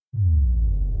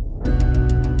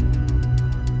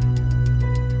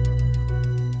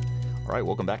right,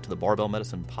 welcome back to the Barbell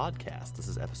Medicine Podcast. This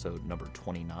is episode number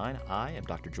 29. I am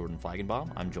Dr. Jordan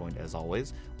Feigenbaum. I'm joined, as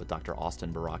always, with Dr.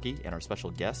 Austin Baraki, and our special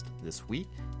guest this week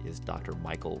is Dr.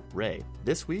 Michael Ray.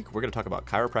 This week, we're going to talk about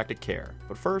chiropractic care.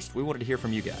 But first, we wanted to hear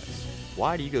from you guys.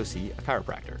 Why do you go see a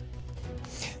chiropractor?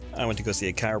 I went to go see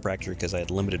a chiropractor because I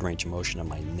had limited range of motion on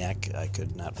my neck. I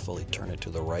could not fully turn it to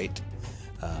the right.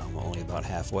 Only about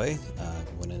halfway.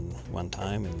 Went in one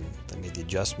time and they made the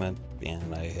adjustment,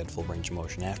 and I had full range of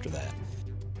motion after that.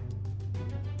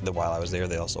 While I was there,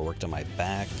 they also worked on my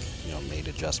back, made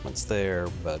adjustments there,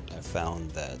 but I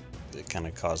found that it kind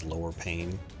of caused lower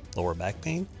back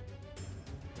pain,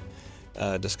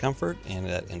 discomfort, and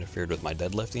that interfered with my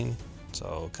deadlifting,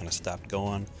 so kind of stopped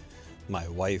going. My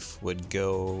wife would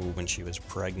go when she was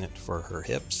pregnant for her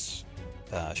hips.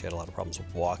 She had a lot of problems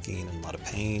with walking and a lot of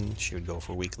pain. She would go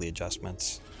for weekly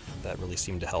adjustments. That really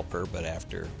seemed to help her, but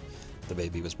after the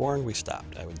baby was born, we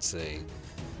stopped. I would say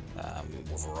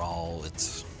overall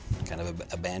it's kind of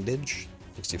a bandage.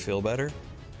 Makes you feel better.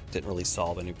 Didn't really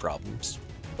solve any problems,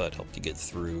 but helped you get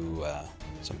through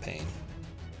some pain.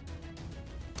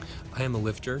 I am a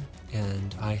lifter,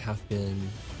 and I have been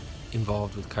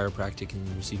involved with chiropractic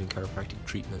and receiving chiropractic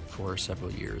treatment for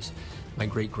several years. My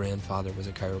great-grandfather was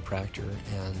a chiropractor,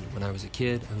 and when I was a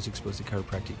kid, I was exposed to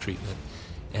chiropractic treatment.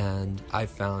 And I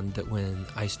found that when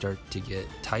I start to get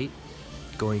tight,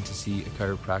 going to see a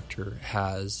chiropractor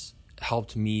has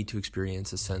helped me to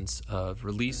experience a sense of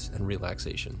release and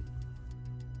relaxation.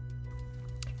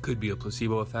 Could be a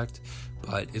placebo effect,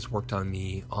 but it's worked on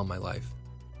me all my life.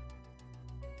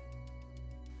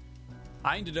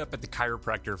 I ended up at the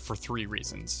chiropractor for 3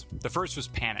 reasons. The first was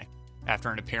panic. After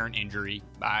an apparent injury,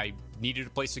 I needed a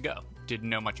place to go. Didn't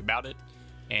know much about it,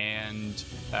 and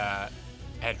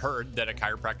had heard that a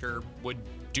chiropractor would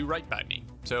do right by me.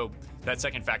 So that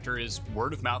second factor is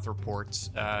word of mouth reports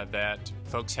that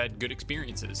folks had good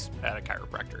experiences at a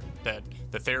chiropractor, that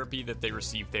the therapy that they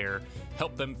received there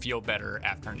helped them feel better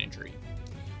after an injury.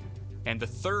 And the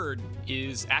third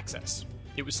is access.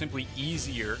 It was simply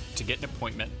easier to get an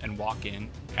appointment and walk in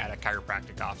at a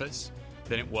chiropractic office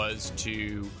than it was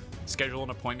to schedule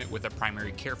an appointment with a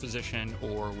primary care physician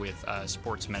or with a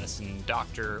sports medicine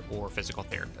doctor or physical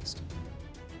therapist.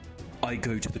 I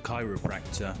go to the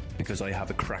chiropractor because I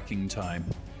have a cracking time.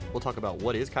 We'll talk about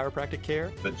what is chiropractic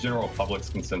care. The general public's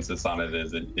consensus on it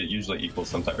is it usually equals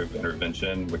some type of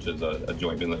intervention, which is a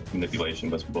joint manipulation,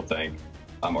 most people think,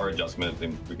 or adjustment,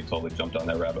 and we could totally jump down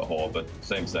that rabbit hole, but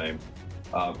same.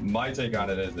 My take on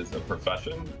it is it's a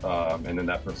profession, and then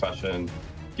that profession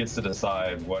gets to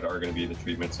decide what are going to be the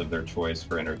treatments of their choice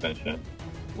for intervention.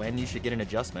 When you should get an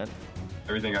adjustment.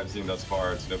 Everything I've seen thus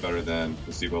far, it's no better than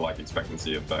placebo-like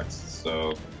expectancy effects.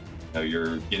 So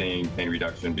you're getting pain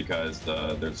reduction because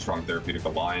there's strong therapeutic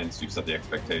alliance. You've set the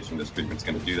expectation this treatment's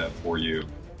going to do that for you.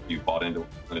 You've bought into what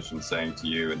the clinician's saying to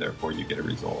you, and therefore you get a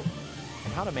result.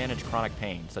 And how to manage chronic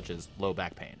pain, such as low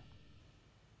back pain.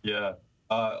 Yeah.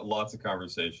 Lots of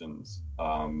conversations.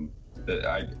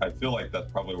 I feel like that's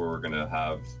probably where we're going to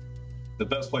have the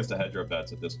best place to hedge our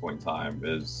bets at this point in time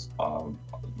is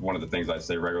one of the things I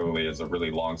say regularly is a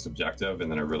really long subjective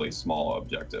and then a really small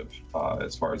objective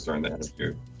as far as during the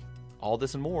interview. All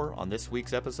this and more on this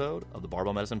week's episode of the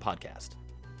Barbell Medicine Podcast.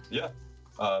 Yeah.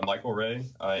 Michael Ray.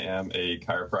 I am a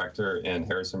chiropractor in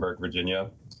Harrisonburg, Virginia.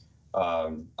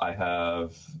 I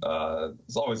have,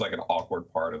 it's always like an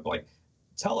awkward part of like,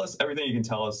 tell us everything you can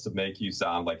tell us to make you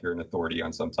sound like you're an authority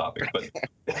on some topic. But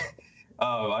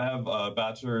I have a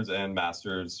bachelor's and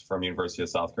master's from University of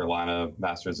South Carolina.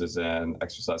 Master's is in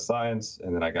exercise science.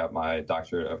 And then I got my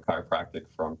doctorate of chiropractic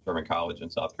from Sherman College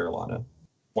in South Carolina.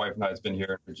 Wife and I have been here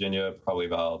in Virginia probably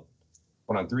about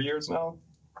 3 years now.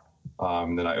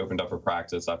 Then I opened up a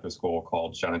practice after school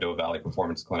called Shenandoah Valley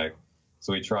Performance Clinic.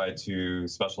 So we try to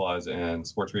specialize in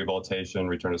sports rehabilitation,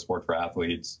 return to sport for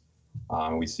athletes.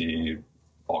 We see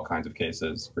all kinds of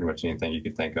cases, pretty much anything you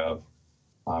could think of.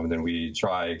 And then we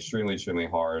try extremely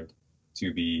hard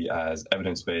to be as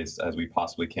evidence-based as we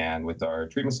possibly can with our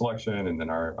treatment selection and then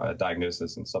our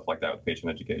diagnosis and stuff like that with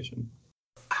patient education.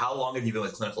 How long have you been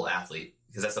with Clinical Athlete?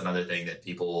 Because that's another thing that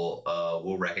people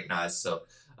will recognize. So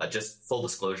just full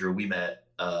disclosure, we met,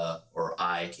 or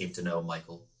I came to know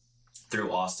Michael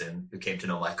through Austin, who came to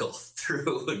know Michael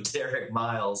through Derek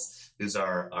Miles, who's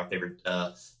our favorite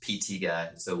PT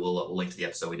guy. So we'll link to the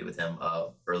episode we did with him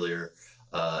earlier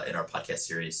in our podcast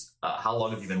series. How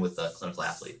long have you been with Clinical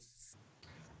Athlete?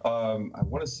 I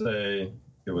want to say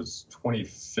it was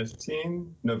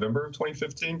 2015, November of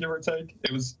 2015, give or take.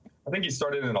 I think he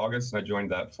started in August, and I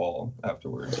joined that fall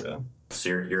afterwards. Yeah. So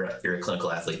you're a Clinical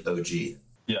Athlete OG.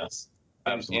 Yes,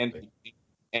 absolutely.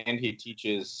 and he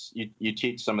teaches you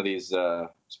teach some of these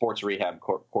sports rehab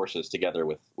courses together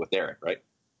with Derek, right?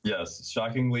 Yes.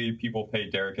 Shockingly, people pay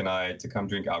Derek and I to come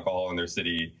drink alcohol in their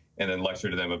city and then lecture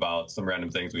to them about some random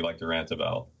things we like to rant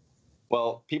about.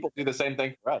 Well, people do the same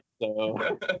thing for us. So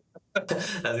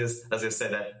I was gonna say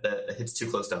that hits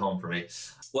too close to home for me.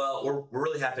 Well, we're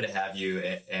really happy to have you,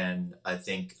 and I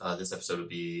think this episode would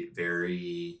be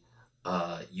very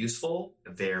useful,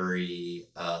 very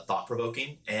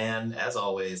thought-provoking, and as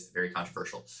always, very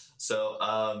controversial.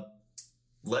 So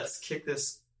let's kick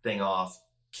this thing off.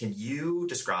 Can you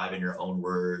describe in your own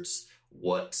words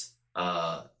what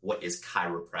is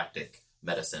chiropractic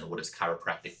medicine? What is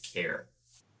chiropractic care?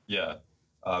 Yeah,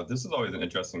 this is always an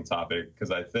interesting topic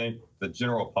because I think the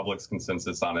general public's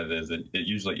consensus on it is it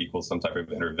usually equals some type of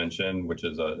intervention, which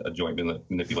is a joint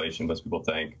manipulation, most people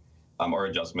think, or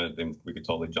adjustment. And we could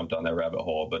totally jump down that rabbit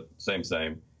hole, but same.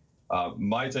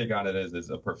 My take on it is it's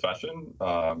a profession,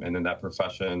 and then that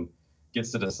profession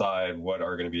gets to decide what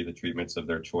are going to be the treatments of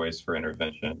their choice for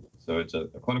intervention. So it's a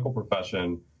clinical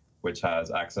profession which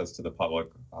has access to the public,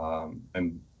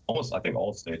 and almost, I think,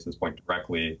 all states at this point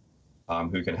directly,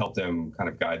 who can help them kind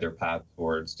of guide their path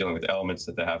towards dealing with elements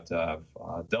that they have to have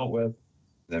dealt with,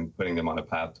 then putting them on a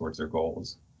path towards their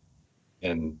goals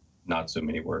in not so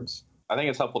many words. I think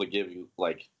it's helpful to give you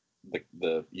like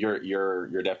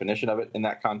your definition of it in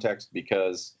that context,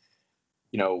 because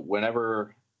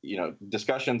whenever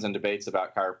discussions and debates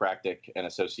about chiropractic and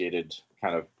associated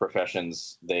kind of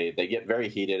professions, they get very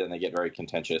heated and they get very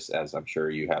contentious, as I'm sure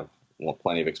you have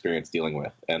plenty of experience dealing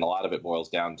with, and a lot of it boils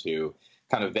down to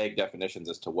kind of vague definitions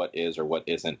as to what is or what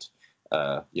isn't,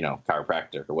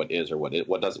 chiropractic, or what is or what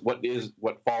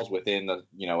falls within a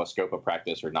scope of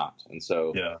practice or not. And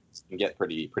so it can get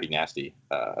pretty nasty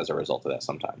as a result of that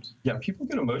sometimes. Yeah, people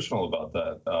get emotional about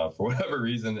that for whatever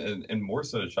reason, and more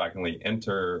so, shockingly,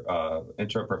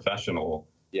 interprofessional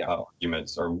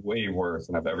arguments are way worse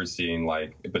than I've ever seen,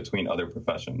 like between other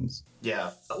professions.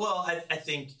 Yeah, well, I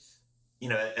think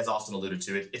as Austin alluded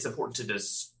to, it's important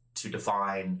to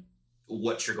define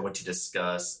what you're going to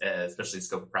discuss, especially the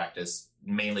scope of practice,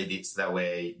 mainly so that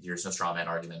way there's no straw man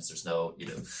arguments. There's no,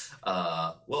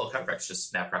 chiropractic's just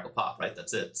snap, crackle, pop, right?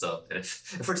 That's it. So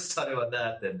if we're just talking about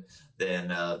that, then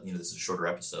this is a shorter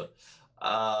episode.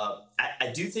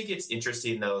 I do think it's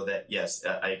interesting, though, that, yes,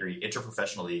 I agree.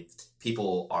 Interprofessionally,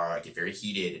 people get very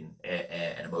heated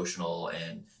and emotional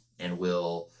and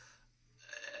will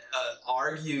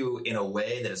argue in a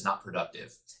way that is not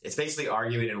productive. It's basically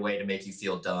arguing in a way to make you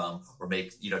feel dumb or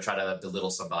try to belittle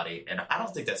somebody. And I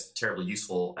don't think that's terribly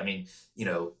useful. I mean,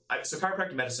 so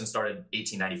chiropractic medicine started in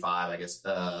 1895. I guess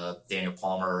Daniel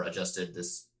Palmer adjusted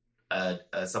this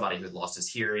somebody who had lost his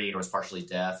hearing or was partially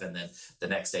deaf, and then the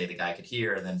next day the guy could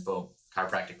hear, and then boom,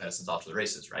 chiropractic medicine's off to the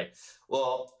races, right?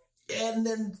 Well,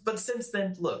 but since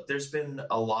then, look, there's been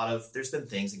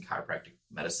things in chiropractic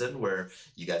medicine where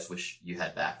you guys wish you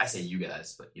had back. I say you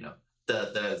guys, but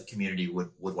the community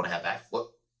would want to have back.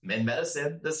 Well, in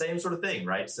medicine, the same sort of thing,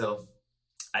 right? So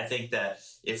I think that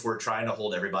if we're trying to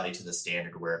hold everybody to the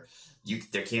standard where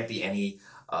there can't be any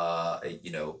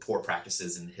poor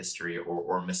practices in history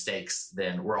or mistakes,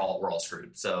 then we're all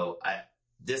screwed. So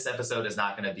this episode is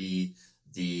not going to be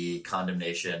the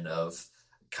condemnation of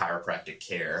chiropractic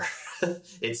care.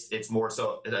 It's more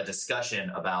so a discussion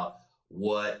about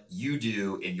what you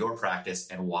do in your practice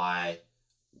and why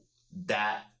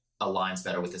that aligns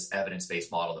better with this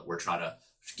evidence-based model that we're trying to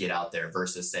get out there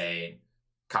versus saying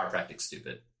chiropractic's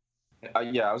stupid.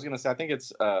 I was going to say, I think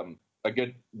it's a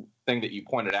good thing that you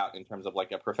pointed out in terms of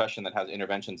like a profession that has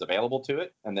interventions available to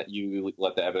it, and that you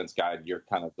let the evidence guide your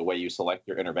kind of the way you select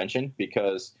your intervention.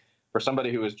 Because for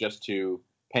somebody who is just to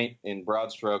paint in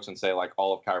broad strokes and say like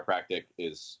all of chiropractic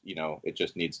is, it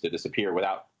just needs to disappear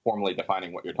without formally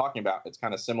defining what you're talking about, it's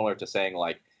kind of similar to saying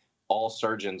like all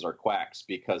surgeons are quacks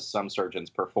because some surgeons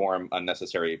perform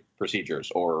unnecessary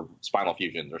procedures or spinal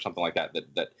fusions or something like that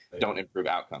don't improve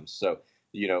outcomes. So,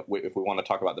 if we want to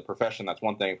talk about the profession, that's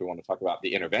one thing. If we want to talk about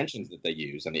the interventions that they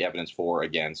use and the evidence for,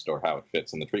 against, or how it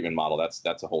fits in the treatment model,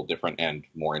 that's a whole different and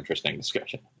more interesting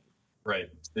discussion. Right.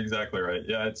 Exactly right.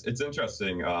 Yeah, it's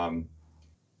interesting. I'm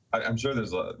sure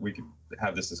we could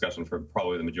have this discussion for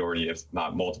probably the majority, if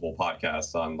not multiple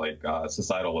podcasts on like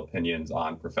societal opinions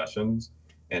on professions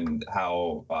and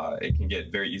how it can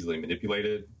get very easily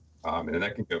manipulated. And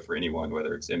that can go for anyone,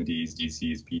 whether it's MDs,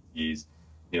 DCs, PTs.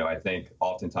 I think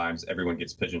oftentimes everyone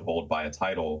gets pigeonholed by a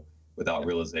title without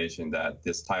realization that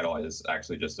this title is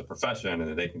actually just a profession and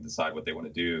that they can decide what they want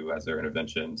to do as their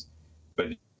interventions. But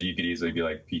you could easily be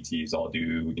like, PTs all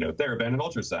do, TheraBand and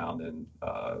ultrasound, and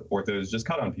orthos just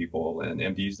cut on people, and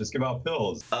MDs just give out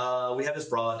pills. We have this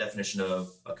broad definition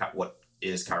of what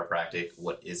is chiropractic,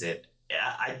 what is it.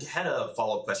 I had a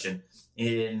follow-up question.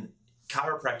 In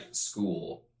chiropractic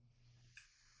school,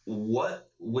 what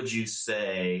would you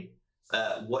say,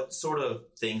 what sort of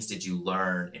things did you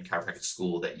learn in chiropractic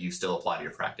school that you still apply to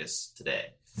your practice today?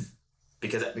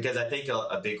 Because I think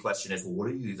a big question is, well, what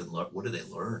do you even learn? What do they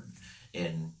learn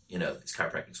in these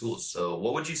chiropractic schools? So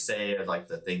what would you say are like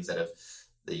the things that have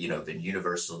been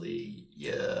universally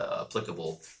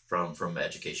applicable from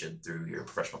education through your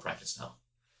professional practice now?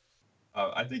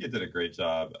 I think it did a great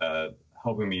job at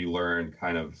helping me learn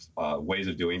kind of ways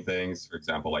of doing things. For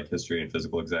example, like history and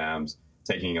physical exams,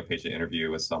 taking a patient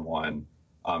interview with someone,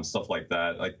 stuff like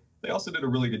that. Like, they also did a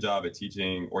really good job at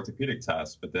teaching orthopedic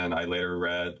tests, but then I later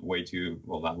read not way too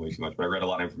much, but I read a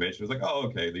lot of information. It was like, oh,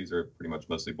 okay, these are pretty much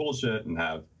mostly bullshit and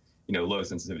have, low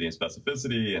sensitivity and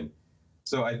specificity. And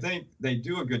so I think they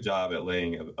do a good job at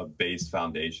laying a base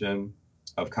foundation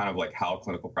of kind of like how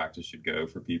clinical practice should go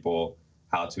for people,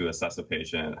 how to assess a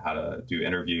patient, how to do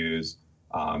interviews.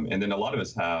 And then a lot of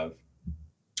us have,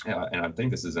 and I think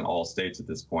this is in all states at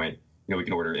this point, we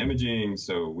can order imaging.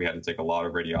 So we had to take a lot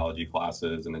of radiology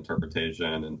classes and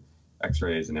interpretation and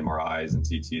x-rays and MRIs and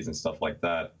CTs and stuff like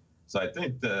that. So I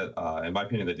think that, in my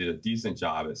opinion, they did a decent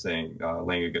job at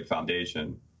laying a good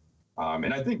foundation.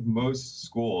 And I think most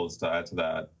schools, to add to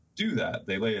that, do that.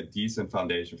 They lay a decent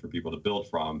foundation for people to build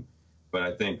from. But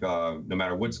I think no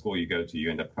matter what school you go to,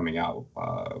 you end up coming out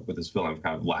with this feeling of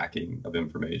kind of lacking of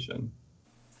information.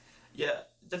 Yeah,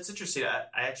 that's interesting. I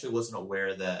actually wasn't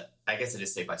aware that, I guess it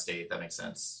is state by state. That makes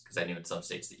sense, because I knew in some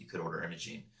states that you could order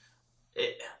imaging.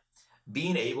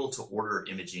 Being able to order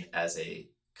imaging as a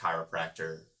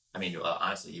chiropractor, I mean,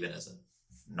 honestly, even as a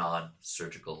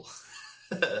non-surgical,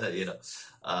 physician,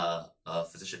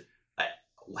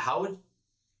 how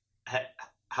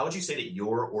would you say that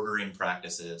your ordering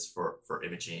practices for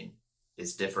imaging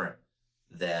is different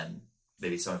than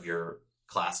maybe some of your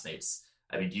classmates?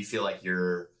 I mean, do you feel like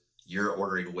you're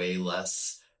ordering way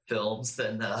less films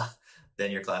than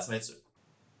your classmates?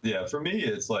 Yeah, for me,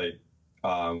 it's like,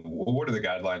 what are the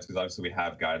guidelines? Because obviously we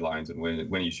have guidelines and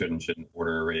when you should and shouldn't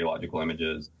order radiological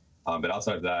images. But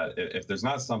outside of that, if there's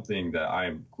not something that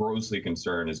I'm grossly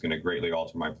concerned is going to greatly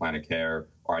alter my plan of care,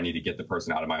 or I need to get the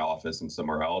person out of my office and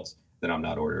somewhere else, then I'm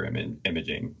not ordering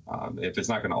imaging. If it's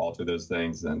not going to alter those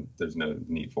things, then there's no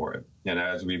need for it. And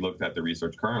as we looked at the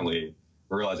research currently,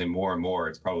 we're realizing more and more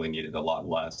it's probably needed a lot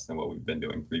less than what we've been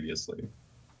doing previously.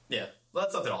 Yeah, well,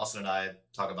 that's something Austin and I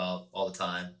talk about all the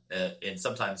time, in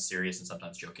sometimes serious and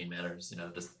sometimes joking manners.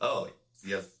 If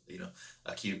you have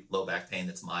acute low back pain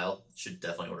that's mild, you should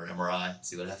definitely order an MRI,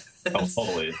 see what happens. Oh,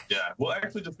 totally. Yeah, we'll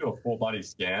actually just do a full body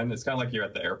scan. It's kind of like you're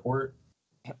at the airport.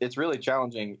 It's really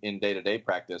challenging in day-to-day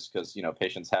practice because,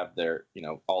 patients have their,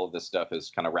 all of this stuff is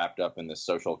kind of wrapped up in this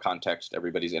social context.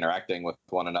 Everybody's interacting with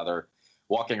one another,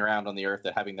 walking around on the earth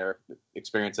and having their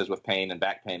experiences with pain and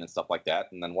back pain and stuff like that.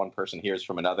 And then one person hears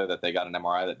from another that they got an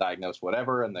MRI that diagnosed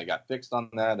whatever, and they got fixed on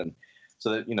that. And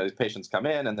so that, these patients come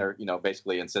in and they're,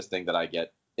 basically insisting that I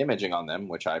get imaging on them,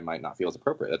 which I might not feel is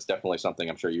appropriate. That's definitely something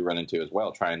I'm sure you run into as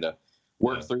well, trying to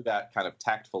work through that kind of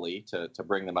tactfully to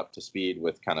bring them up to speed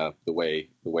with kind of the way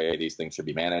these things should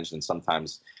be managed. And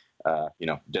sometimes,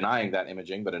 denying that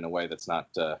imaging, but in a way that's not,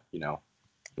 in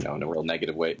a real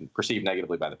negative way, perceived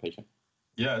negatively by the patient.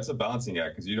 Yeah, it's a balancing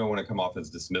act because you don't want to come off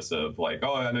as dismissive, like,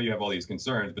 oh, I know you have all these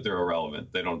concerns, but they're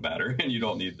irrelevant. They don't matter, and you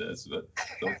don't need this. But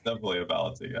so it's definitely a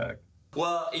balancing act.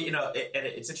 Well, and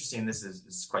it's interesting. This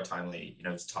is quite timely.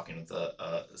 I was talking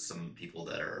with some people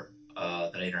that I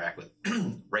interact with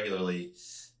regularly,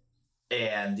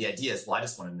 and the idea is, well, I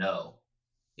just want to know,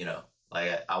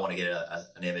 like I want to get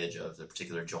an image of the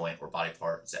particular joint or body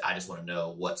part. So I just want to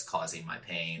know what's causing my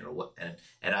pain or what.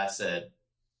 And I said,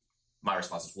 my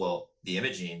response is, well, the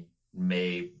imaging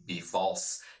may be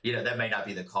false. That may not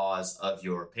be the cause of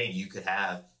your pain. You could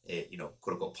have a,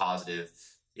 quote unquote positive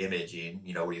imaging,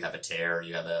 where you have a tear,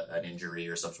 you have an injury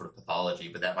or some sort of pathology,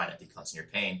 but that might not be causing your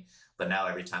pain. But now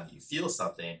every time that you feel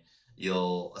something,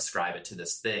 you'll ascribe it to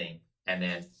this thing. And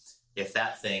then if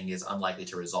that thing is unlikely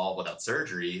to resolve without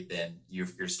surgery, then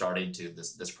you're starting to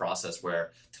this process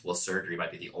where, well, surgery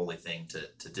might be the only thing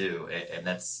to do. And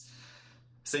that's,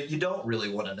 so you don't really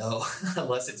want to know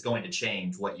unless it's going to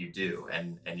change what you do,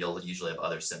 and you'll usually have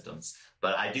other symptoms.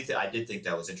 But I did think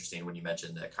that was interesting when you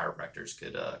mentioned that chiropractors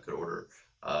could order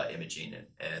imaging,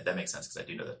 and that makes sense because I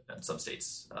do know that in some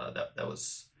states that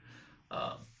was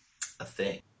a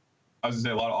thing. I was gonna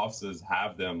say a lot of offices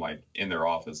have them like in their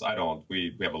office. I don't.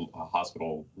 We have a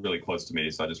hospital really close to me,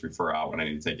 so I just refer out when I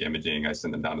need to take imaging. I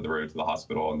send them down to the road to the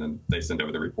hospital, and then they send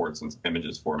over the reports and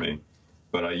images for me.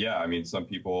 But yeah, I mean, some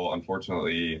people,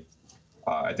 unfortunately,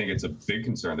 I think it's a big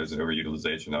concern. There's an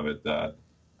overutilization of it. That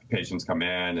patients come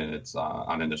in and it's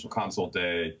on initial consult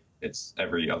day. It's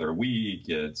every other week.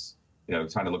 It's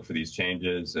trying to look for these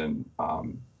changes. And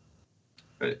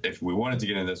if we wanted to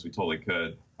get into this, we totally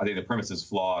could. I think the premise is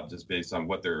flawed just based on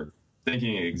what they're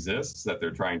thinking exists, that they're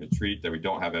trying to treat, that we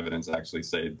don't have evidence to actually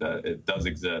say that it does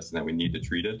exist and that we need to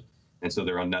treat it. And so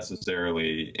they're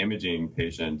unnecessarily imaging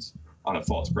patients on a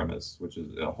false premise, which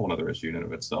is a whole other issue in and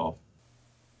of itself.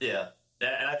 Yeah.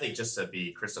 And I think just to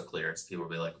be crystal clear, people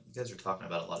will be like, you guys are talking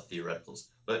about a lot of theoreticals.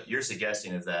 But you're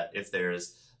suggesting is that if there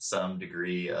is some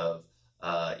degree of,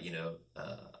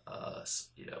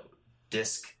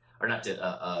 disc or not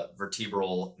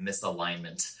vertebral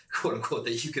misalignment, quote unquote,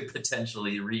 that you could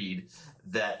potentially read,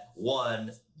 that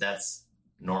one, that's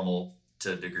normal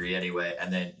to a degree anyway,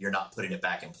 and then you're not putting it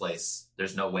back in place.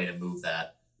 There's no way to move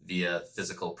that via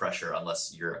physical pressure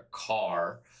unless you're a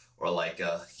car or like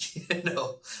a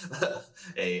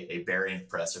bearing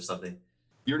press or something.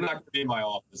 You're not going to be in my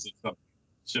office if something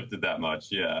shifted that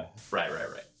much. Yeah. Right.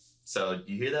 So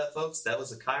you hear that, folks? That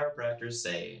was a chiropractor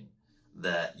saying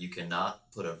that you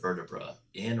cannot put a vertebra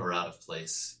in or out of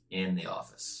place in the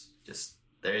office. Just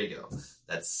there you go.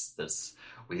 That's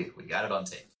we got it on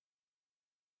tape.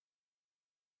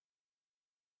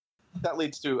 That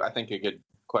leads to, I think, a good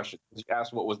question. You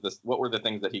asked what were the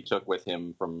things that he took with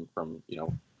him from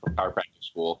chiropractic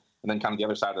school, and then kind of the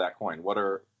other side of that coin. What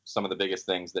are some of the biggest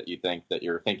things that you think that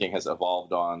your thinking has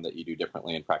evolved on that you do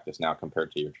differently in practice now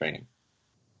compared to your training?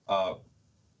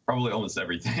 Probably almost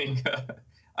everything.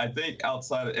 I think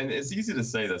outside of, and it's easy to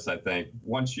say this, I think,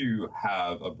 once you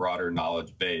have a broader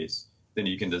knowledge base, then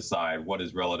you can decide what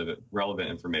is relevant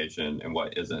information and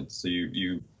what isn't. So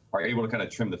you are able to kind of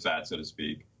trim the fat, so to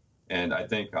speak. And I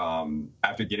think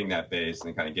after getting that base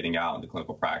and kind of getting out into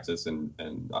clinical practice and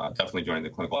definitely joining the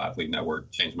Clinical Athlete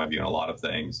Network changed my view on a lot of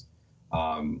things.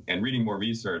 And reading more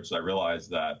research, I realized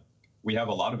that we have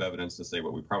a lot of evidence to say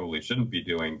what we probably shouldn't be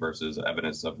doing versus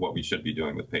evidence of what we should be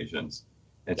doing with patients.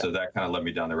 And so that kind of led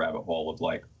me down the rabbit hole of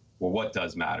like, well, what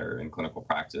does matter in clinical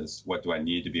practice? What do I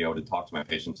need to be able to talk to my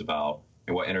patients about?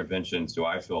 And what interventions do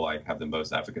I feel like have the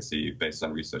most efficacy based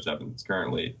on research evidence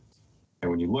currently? And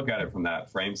when you look at it from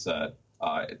that frame set,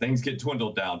 things get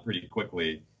dwindled down pretty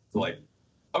quickly to like,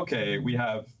 okay, we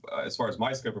have, as far as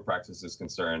my scope of practice is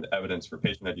concerned, evidence for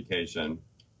patient education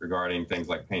regarding things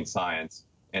like pain science.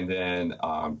 And then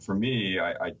for me,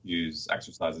 I use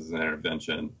exercise as an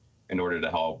intervention in order to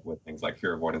help with things like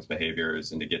fear avoidance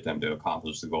behaviors and to get them to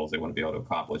accomplish the goals they want to be able to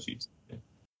accomplish each day.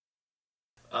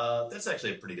 That's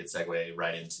actually a pretty good segue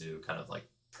right into kind of like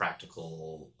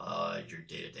practical, your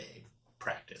day-to-day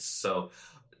practice. So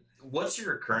what's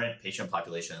your current patient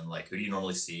population? Like, who do you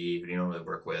normally see? Who do you normally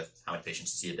work with? How many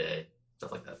patients you see a day?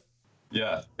 Stuff like that.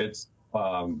 Yeah, it's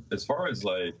as far as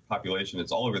like population,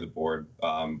 it's all over the board.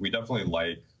 We definitely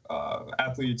like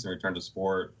athletes and return to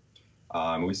sport.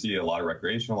 We see a lot of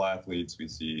recreational athletes. We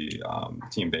see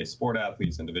team-based sport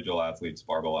athletes, individual athletes,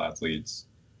 barbell athletes.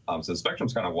 So the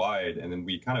spectrum's kind of wide. And then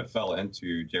we kind of fell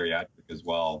into geriatric as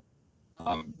well.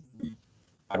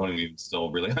 I don't even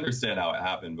still really understand how it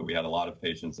happened, but we had a lot of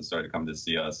patients that started to come to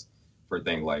see us for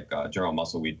things like general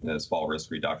muscle weakness, fall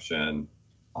risk reduction,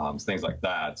 things like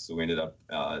that. So we ended up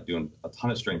doing a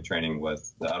ton of strength training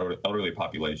with the elderly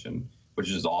population, which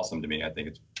is awesome to me. I think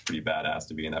it's pretty badass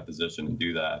to be in that position and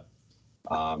do that.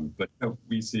 But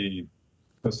we see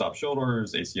post-op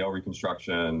shoulders, ACL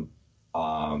reconstruction,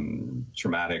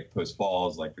 traumatic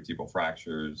post-falls like vertebral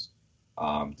fractures.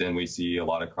 Then we see a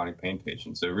lot of chronic pain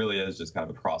patients. So it really is just kind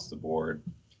of across the board.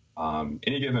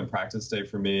 Any given practice day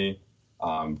for me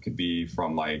could be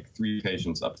from like 3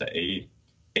 patients up to 8.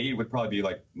 8 would probably be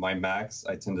like my max.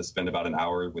 I tend to spend about an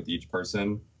hour with each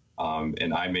person.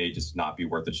 And I may just not be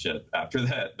worth a shit after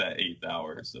that 8th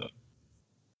hour. So.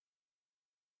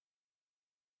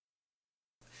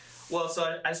 Well,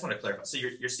 so I just want to clarify. So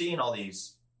you're seeing all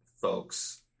these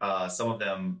folks, some of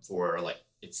them for like,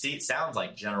 it sounds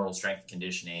like general strength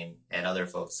conditioning, and other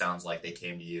folks sounds like they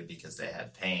came to you because they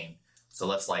had pain. So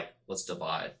let's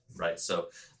divide, right? So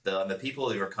the people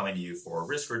who are coming to you for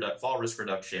fall risk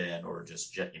reduction or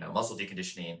just muscle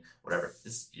deconditioning, whatever,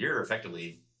 you're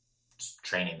effectively just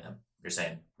training them. You're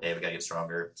saying, hey, we got to get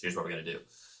stronger. So here's what we're going to do.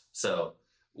 So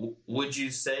would you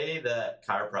say that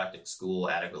chiropractic school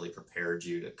adequately prepared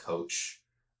you to coach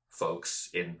folks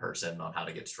in person on how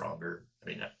to get stronger? I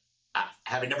mean,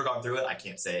 having never gone through it, I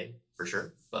can't say for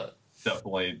sure, but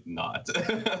Definitely not.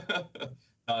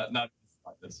 Not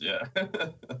this. Yeah.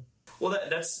 Well,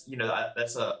 that's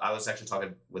I was actually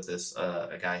talking with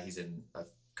a guy. He's in a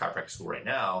chiropractic school right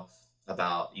now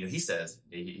about, he says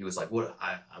he was like, what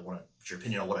I want your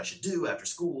opinion on what I should do after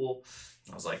school.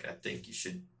 I was like, I think you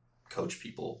should coach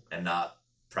people and not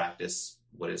practice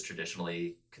what is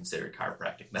traditionally considered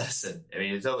chiropractic medicine. I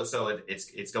mean, so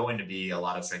it's going to be a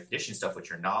lot of strength conditioning stuff, which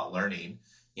you're not learning.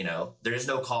 There is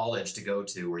no college to go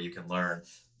to where you can learn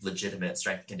legitimate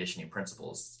strength conditioning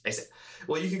principles.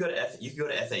 Well, you could go to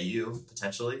FAU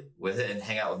potentially with it and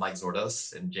hang out with Mike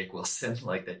Zordos and Jake Wilson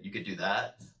like that. You could do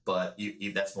that, but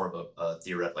that's more of a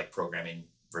theoretical, like programming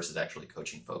versus actually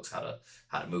coaching folks how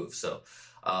to move. So,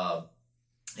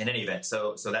 in any event,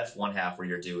 so that's one half where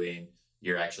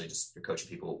you're actually you're coaching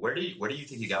people. Where do you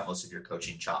think you got most of your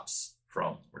coaching chops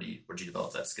from? Where'd you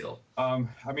develop that skill? I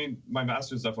mean, my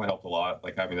master's definitely helped a lot.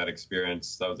 Like having that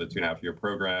experience, that was a 2.5-year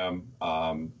program.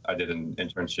 I did an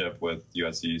internship with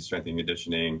USC Strength and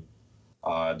Conditioning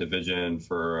division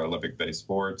for Olympic-based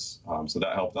sports. So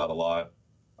that helped out a lot.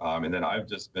 And then I've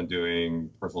just been doing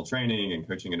personal training and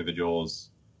coaching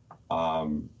individuals. At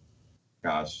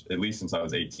least since I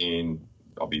was 18.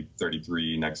 I'll be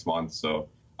 33 next month. So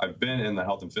I've been in the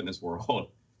health and fitness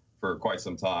world for quite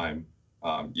some time.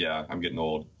 Yeah, I'm getting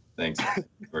old. Thanks,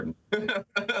 Jordan.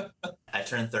 I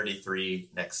turn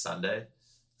 33 next Sunday.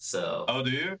 So. Oh,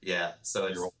 do you? Yeah. So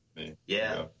you're older than me.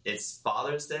 Yeah, it's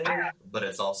Father's Day, but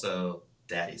it's also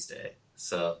Daddy's Day.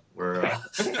 So we're. I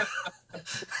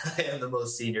am the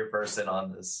most senior person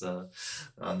on this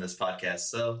podcast.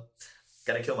 So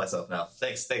gotta kill myself now.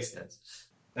 Thanks, guys.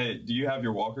 Hey, do you have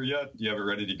your walker yet? Do you have it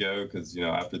ready to go? Because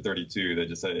after 32, they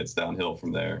just say it's downhill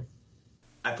from there.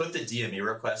 I put the DME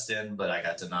request in, but I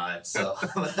got denied. So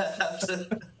we're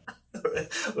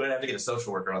gonna have to get a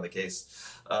social worker on the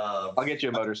case. I'll get you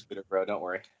a motor scooter, bro. Don't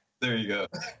worry. There you go.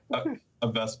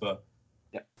 A Vespa.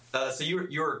 Yeah. So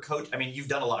you're a coach. I mean, you've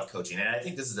done a lot of coaching, and I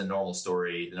think this is a normal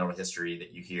story, the normal history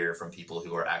that you hear from people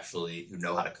who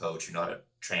know how to coach, who know how to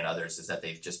train others, is that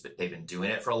they've been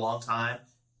doing it for a long time.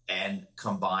 And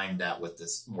combine that with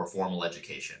this more formal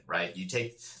education, right? You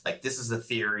take, like, this is the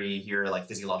theory here, like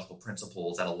physiological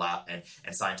principles that allow, and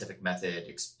scientific method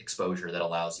exposure that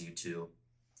allows you to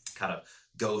kind of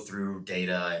go through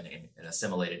data and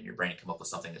assimilate it in your brain and come up with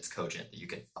something that's cogent that you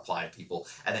can apply to people.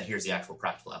 And then here's the actual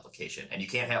practical application. And you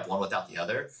can't have one without the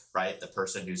other, right? The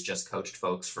person who's just coached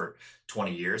folks for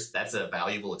 20 years, that's a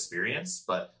valuable experience.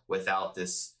 But without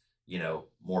this,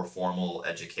 more formal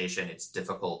education, it's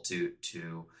difficult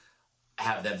to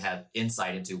have them have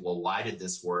insight into, well, why did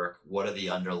this work? What are the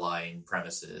underlying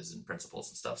premises and principles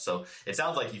and stuff? So it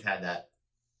sounds like you've had that.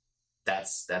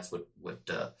 That's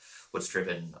what's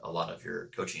driven a lot of your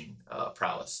coaching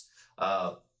prowess.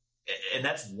 And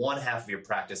that's one half of your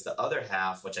practice. The other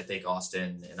half, which I think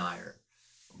Austin and I are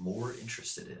more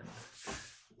interested in,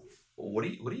 what are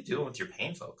you doing with your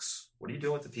pain folks? What are you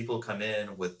doing with the people who come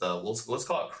in with let's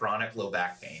call it chronic low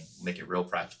back pain? We'll make it real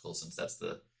practical since that's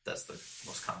the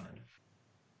most common.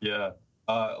 Yeah,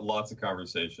 lots of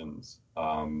conversations.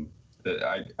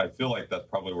 I feel like that's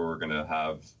probably where we're going to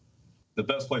have the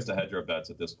best place to hedge your bets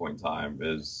at this point in time.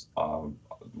 Is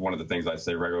one of the things I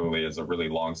say regularly is a really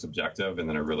long subjective and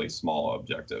then a really small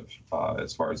objective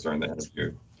as far as during the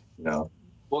interview.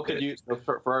 Well, could you,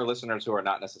 for our listeners who are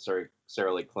not necessarily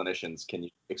clinicians, can you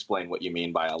explain what you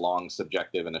mean by a long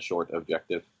subjective and a short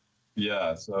objective?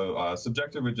 Yeah, so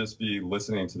subjective would just be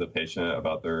listening to the patient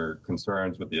about their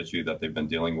concerns with the issue that they've been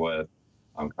dealing with.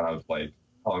 Kind of like,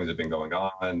 how long has it been going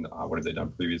on? What have they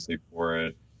done previously for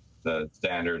it? The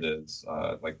standard is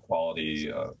like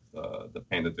quality of the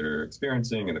pain that they're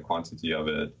experiencing and the quantity of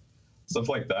it. Stuff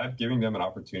like that, giving them an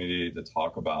opportunity to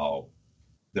talk about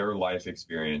their life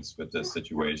experience with this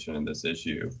situation and this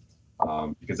issue.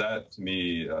 Because that, to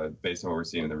me, based on what we're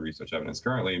seeing in the research evidence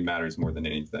currently, matters more than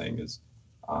anything, is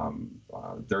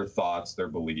their thoughts, their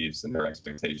beliefs, and their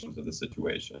expectations of the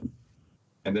situation.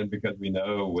 And then because we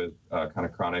know with kind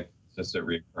of chronic persistent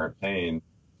recurrent pain,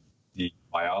 the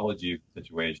biology of the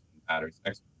situation matters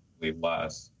exponentially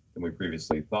less than we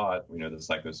previously thought. We know the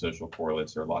psychosocial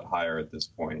correlates are a lot higher at this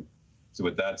point. So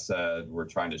with that said, we're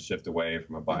trying to shift away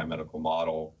from a biomedical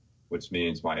model, which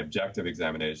means my objective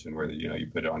examination, where you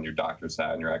put it on your doctor's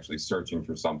hat and you're actually searching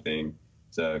for something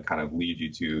to kind of lead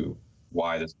you to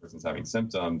why this person's having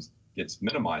symptoms, gets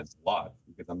minimized a lot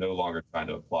because I'm no longer trying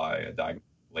to apply a diagnostic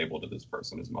label to this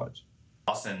person as much.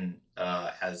 Austin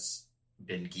has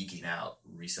been geeking out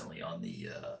recently on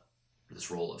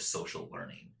this role of social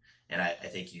learning, and I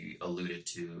think you alluded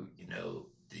to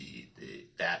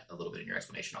that a little bit in your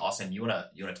explanation. Austin, you wanna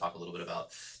talk a little bit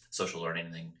about social learning,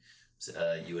 and then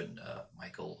you and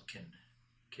Michael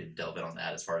can delve in on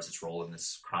that as far as its role in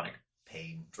this chronic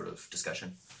pain sort of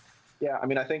discussion. Yeah, I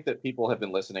mean, I think that people have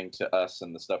been listening to us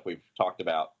and the stuff we've talked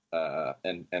about,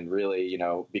 and really, you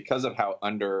know, because of how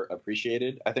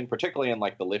underappreciated, I think particularly in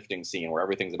like the lifting scene where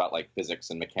everything's about like physics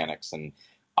and mechanics and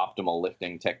optimal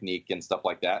lifting technique and stuff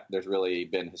like that, there's really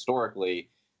been historically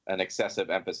an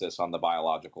excessive emphasis on the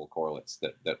biological correlates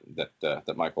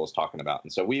that Michael was talking about.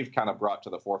 And so we've kind of brought to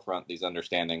the forefront these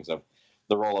understandings of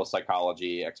the role of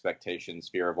psychology, expectations,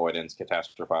 fear avoidance,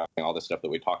 catastrophizing, all this stuff that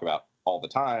we talk about all the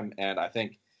time. And I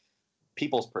think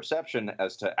people's perception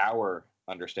as to our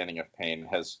understanding of pain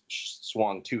has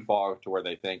swung too far to where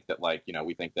they think that, like, you know,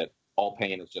 we think that all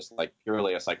pain is just like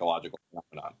purely a psychological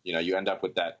phenomenon. You know, you end up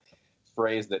with that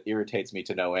phrase that irritates me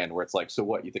to no end, where it's like, so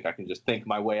what, you think I can just think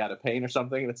my way out of pain or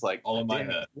something? And it's like, all in my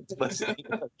head.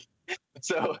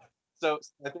 so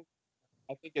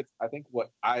I think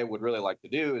what I would really like to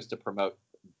do is to promote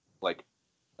like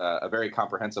a very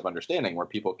comprehensive understanding where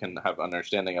people can have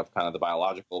understanding of kind of the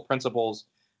biological principles,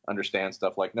 understand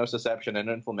stuff like nociception and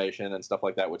inflammation and stuff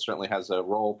like that, which certainly has a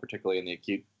role, particularly in the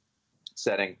acute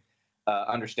setting.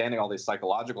 Understanding all these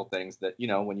psychological things that, you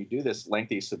know, when you do this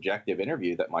lengthy subjective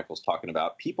interview that Michael's talking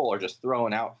about, people are just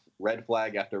throwing out red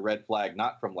flag after red flag,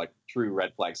 not from like true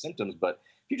red flag symptoms, but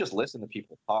if you just listen to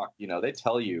people talk, you know, they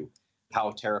tell you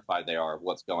how terrified they are of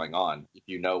what's going on if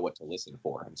you know what to listen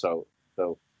for. And so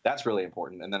that's really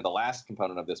important. And then the last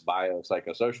component of this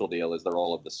biopsychosocial deal is the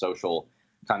role of the social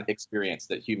kind of experience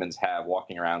that humans have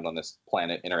walking around on this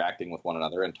planet, interacting with one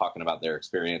another and talking about their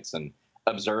experience and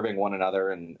observing one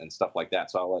another and stuff like that.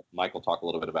 So I'll let Michael talk a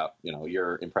little bit about, you know,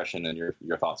 your impression and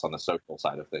your thoughts on the social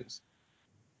side of things.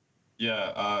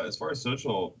 Yeah, as far as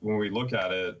social, when we look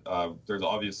at it, there's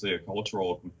obviously a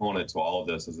cultural component to all of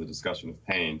this as a discussion of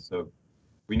pain. So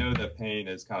we know that pain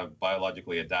is kind of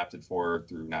biologically adapted for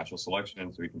through natural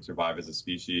selection, so we can survive as a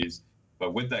species.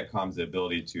 But with that comes the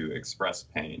ability to express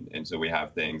pain. And so we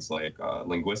have things like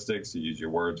linguistics, you use your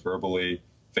words verbally,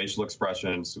 facial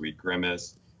expressions, so we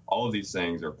grimace. All of these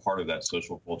things are part of that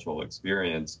social cultural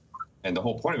experience. And the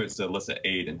whole point of it is to elicit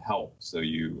aid and help. So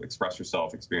you express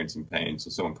yourself experiencing pain. So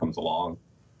someone comes along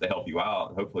to help you out.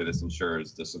 And hopefully this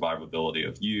ensures the survivability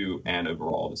of you and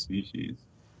overall the species.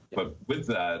 But with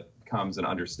that comes an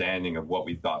understanding of what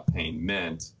we thought pain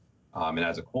meant. And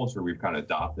as a culture, we've kind of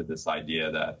adopted this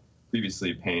idea that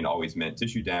previously pain always meant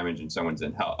tissue damage and someone's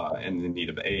in need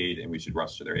of aid and we should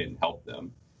rush to their aid and help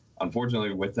them.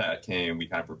 Unfortunately, with that came, we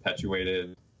kind of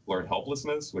perpetuated learned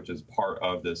helplessness, which is part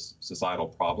of this societal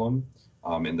problem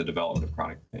in the development of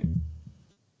chronic pain.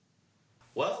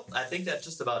 Well, I think that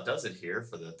just about does it here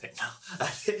for the pain.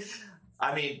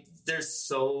 I mean, there's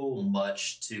so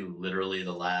much to literally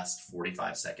the last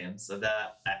 45 seconds of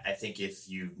that. I think if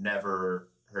you've never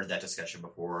heard that discussion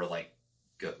before, like,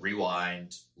 go,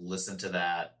 rewind, listen to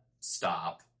that,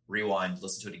 stop, rewind,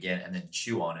 listen to it again, and then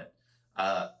chew on it.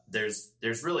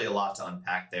 There's really a lot to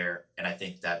unpack there, and I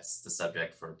think that's the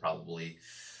subject for probably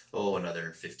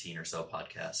another 15 or so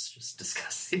podcasts, just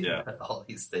discussing all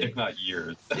these things, if not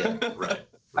years. Yeah, right.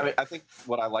 I mean, I think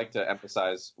what I like to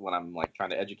emphasize when I'm like trying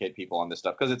to educate people on this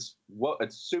stuff, because it's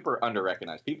super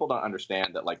underrecognized. People don't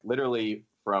understand that, like, literally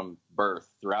from birth,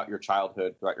 throughout your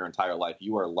childhood, throughout your entire life,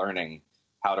 you are learning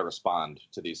how to respond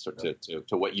to these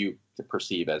to what you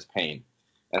perceive as pain.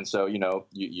 And so, you know,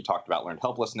 you talked about learned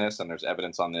helplessness, and there's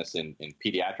evidence on this in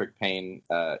pediatric pain,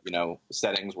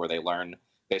 settings where they learn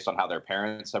based on how their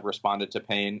parents have responded to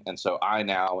pain. And so I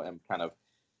now am kind of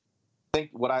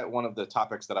one of the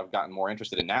topics that I've gotten more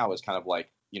interested in now is kind of like,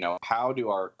 you know, how do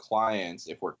our clients,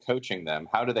 if we're coaching them,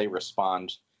 how do they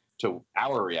respond to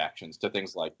our reactions to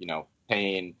things like, you know,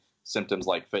 pain, symptoms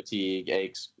like fatigue,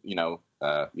 aches,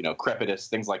 crepitus,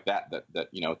 things like that,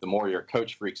 you know, the more your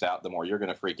coach freaks out, the more you're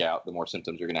going to freak out, the more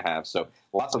symptoms you're going to have. So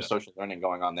lots of social learning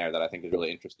going on there that I think is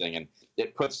really interesting. And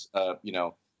it puts,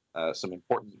 some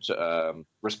important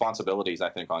responsibilities, I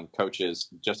think, on coaches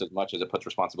just as much as it puts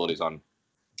responsibilities on,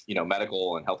 you know,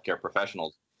 medical and healthcare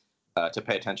professionals to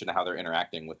pay attention to how they're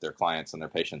interacting with their clients and their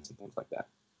patients and things like that.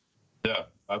 Yeah,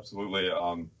 absolutely.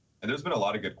 And there's been a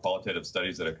lot of good qualitative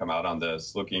studies that have come out on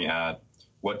this, looking at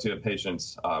what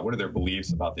are their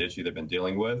beliefs about the issue they've been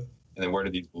dealing with, and then where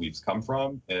do these beliefs come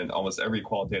from? And almost every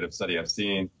qualitative study I've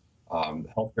seen,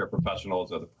 healthcare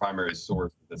professionals are the primary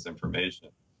source of this information.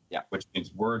 Yeah. Which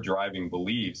means we're driving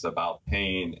beliefs about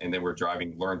pain, and then we're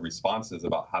driving learned responses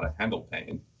about how to handle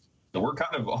pain. So we're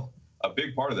kind of, a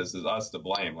big part of this is us to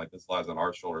blame. Like, this lies on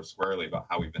our shoulders squarely about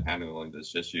how we've been handling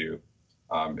this issue.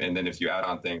 And then if you add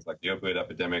on things like the opioid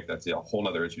epidemic, that's a whole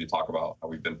other issue to talk about, how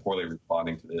we've been poorly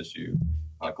responding to the issue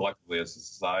collectively as a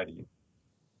society.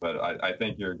 But I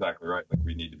think you're exactly right. Like,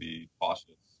 we need to be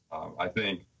cautious. I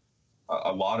think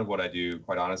a lot of what I do,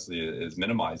 quite honestly, is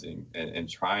minimizing and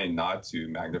trying not to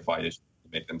magnify issues to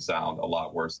make them sound a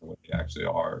lot worse than what they actually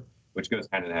are, which goes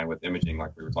hand in hand with imaging,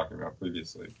 like we were talking about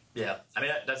previously. Yeah, I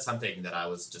mean, that's something that I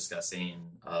was discussing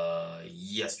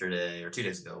yesterday or 2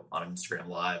 days ago on Instagram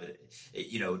Live.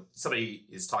 Somebody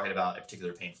is talking about a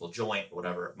particular painful joint or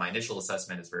whatever. My initial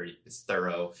assessment is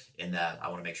thorough in that I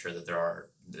want to make sure that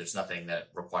there's nothing that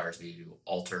requires me to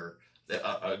alter,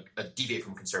 deviate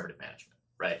from conservative management,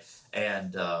 right?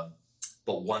 And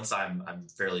but once I'm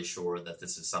fairly sure that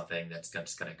this is something that's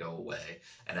just going to go away,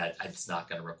 and it's not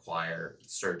going to require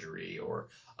surgery or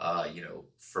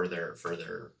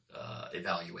further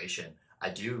evaluation, I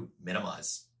do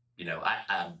minimize.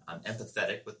 I'm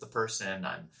empathetic with the person.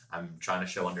 I'm trying to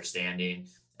show understanding,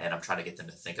 and I'm trying to get them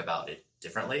to think about it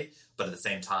differently. But at the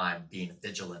same time, being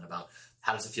vigilant about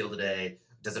how does it feel today?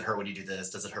 Does it hurt when you do this?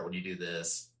 Does it hurt when you do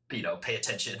this? Pay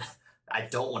attention. I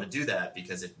don't want to do that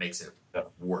because it makes it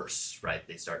worse, right?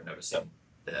 They start noticing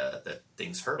that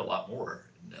things hurt a lot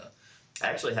more. And, I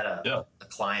actually had a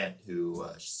client who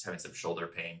she's having some shoulder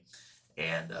pain,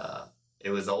 and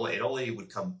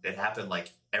it happened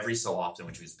like every so often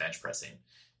when she was bench pressing,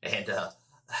 and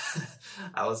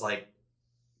I was like,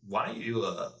 why don't you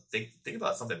think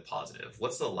about something positive?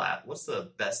 What's the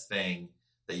best thing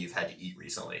that you've had to eat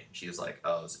recently? And she was like,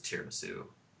 oh, it was a tiramisu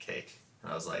cake,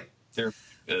 and I was like, tiramisu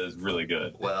is really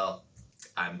good. Well,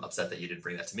 I'm upset that you didn't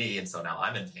bring that to me, and so now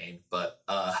I'm in pain. But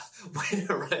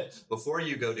before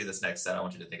you go do this next set, I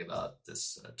want you to think about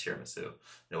this tiramisu,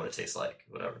 know what it tastes like,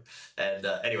 whatever. And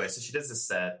anyway, so she does this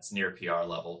set. It's near PR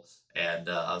level, and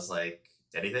I was like,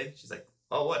 anything? She's like,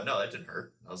 oh, what? No, that didn't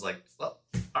hurt. I was like, well,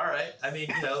 all right. I mean,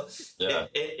 Yeah.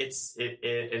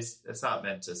 it's not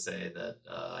meant to say that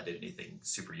I did anything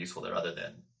super useful there, other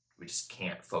than we just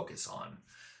can't focus on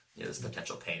this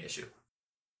potential pain issue.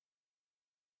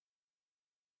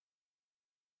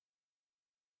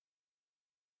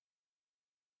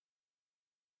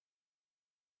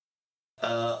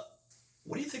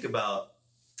 What do you think about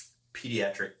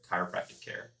pediatric chiropractic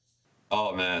care?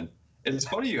 Oh, man. It's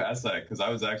funny you asked that, because I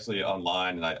was actually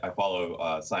online, and I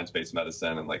follow science-based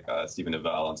medicine and like Stephen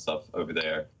Novell and stuff over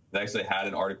there. They actually had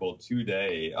an article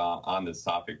today on this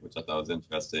topic, which I thought was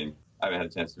interesting. I haven't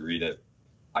had a chance to read it.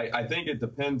 I think it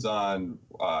depends on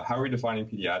how are we defining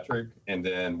pediatric, and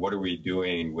then what are we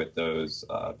doing with those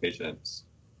patients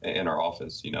in our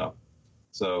office,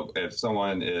 So if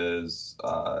someone is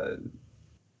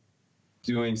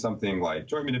doing something like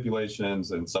joint manipulations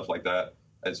and stuff like that,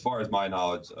 as far as my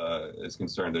knowledge is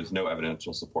concerned, there's no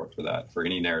evidential support for that, for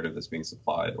any narrative that's being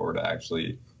supplied, or to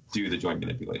actually do the joint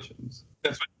manipulations.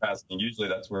 That's what you're asking. Usually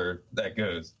that's where that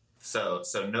goes. So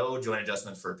no joint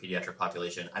adjustment for a pediatric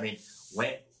population. I mean,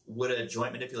 would a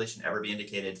joint manipulation ever be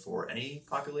indicated for any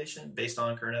population based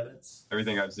on current evidence?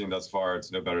 Everything I've seen thus far,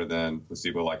 it's no better than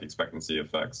placebo-like expectancy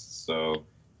effects. So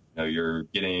you're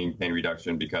getting pain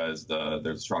reduction because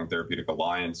there's a strong therapeutic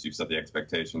alliance. You've set the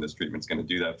expectation this treatment's going to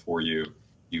do that for you.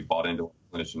 You've bought into what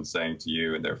the clinician's saying to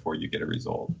you, and therefore you get a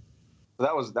result. So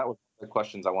that was the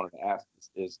questions I wanted to ask.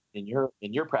 Is in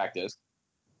your practice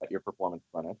at your performance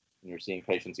clinic, and you're seeing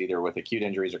patients either with acute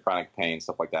injuries or chronic pain,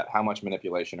 stuff like that, how much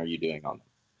manipulation are you doing on them?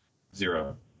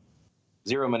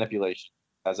 Zero manipulation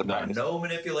as a practice. No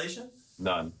manipulation?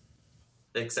 None.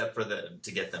 Except for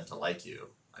to get them to like you.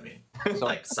 I mean,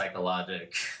 like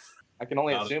psychologic. I can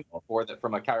only assume for that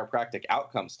from a chiropractic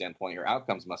outcome standpoint, your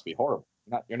outcomes must be horrible.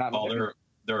 You're not. Oh,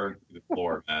 they're the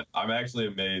floor, man. I'm actually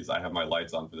amazed. I have my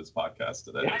lights on for this podcast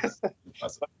today.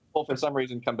 Well, for some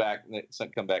reason, come back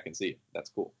and see it.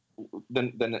 That's cool.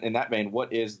 Then in that vein,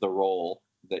 what is the role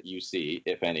that you see,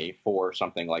 if any, for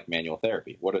something like manual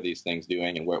therapy? What are these things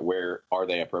doing, and where are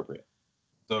they appropriate?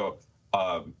 So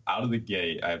out of the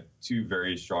gate, I have two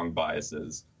very strong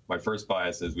biases. My first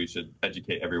bias is we should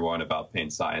educate everyone about pain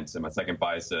science. And my second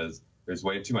bias is there's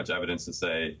way too much evidence to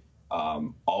say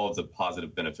all of the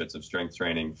positive benefits of strength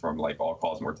training, from like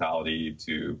all-cause mortality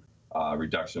to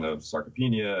reduction of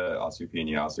sarcopenia,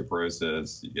 osteopenia,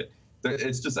 osteoporosis.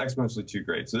 It's just exponentially too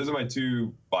great. So those are my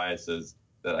two biases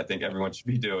that I think everyone should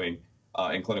be doing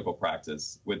in clinical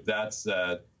practice. With that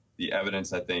said, the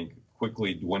evidence, I think,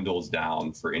 quickly dwindles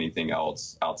down for anything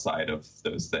else outside of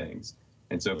those things.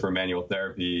 And so for manual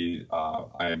therapy,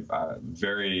 I'm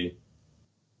very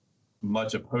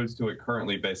much opposed to it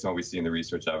currently based on what we see in the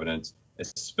research evidence,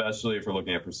 especially if we're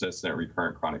looking at persistent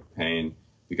recurrent chronic pain,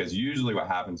 because usually what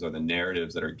happens are the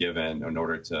narratives that are given in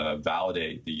order to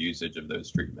validate the usage of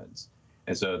those treatments.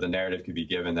 And so the narrative could be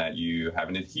given that you have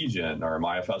an adhesion or a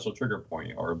myofascial trigger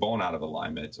point or a bone out of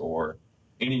alignment or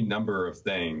any number of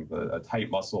things, a tight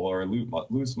muscle or a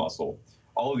loose muscle.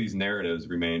 All of these narratives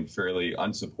remain fairly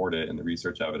unsupported in the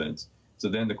research evidence. So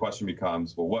then the question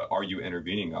becomes, well, what are you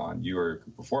intervening on? You are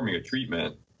performing a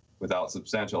treatment without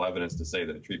substantial evidence to say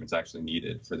that a treatment's actually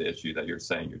needed for the issue that you're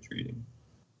saying you're treating.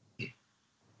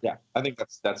 Yeah, I think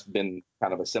that's been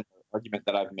kind of a similar argument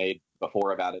that I've made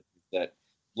before about it, that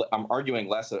I'm arguing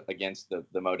less against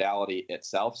the modality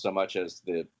itself so much as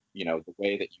the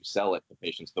way that you sell it to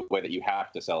patients, the way that you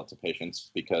have to sell it to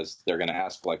patients, because they're going to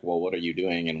ask, like, well, what are you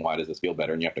doing and why does this feel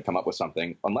better? And you have to come up with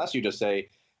something, unless you just say,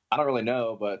 I don't really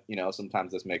know, but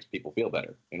sometimes this makes people feel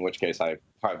better, in which case I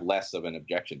have less of an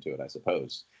objection to it, I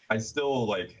suppose. I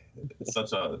still it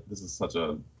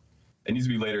needs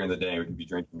to be later in the day. We could be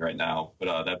drinking right now,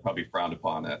 but that's probably frowned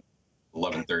upon at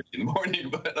 11:30 in the morning.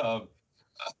 But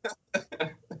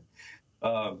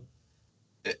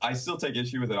I still take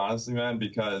issue with it, honestly, man,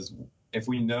 because if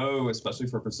we know, especially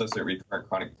for persistent recurrent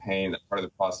chronic pain, that part of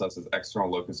the process is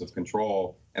external locus of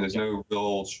control, and there's no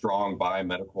real strong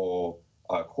biomedical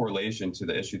correlation to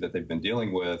the issue that they've been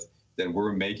dealing with, then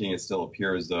we're making it still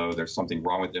appear as though there's something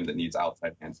wrong with them that needs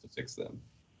outside hands to fix them.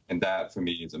 And that, for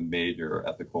me, is a major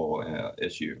ethical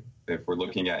issue. If we're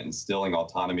looking at instilling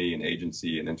autonomy and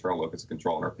agency and internal locus of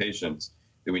control in our patients,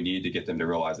 then we need to get them to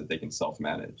realize that they can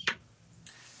self-manage.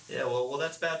 Yeah, well,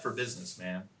 that's bad for business,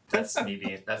 man. That's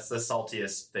that's the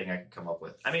saltiest thing I can come up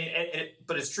with. I mean,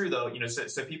 but it's true though.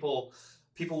 So people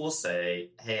will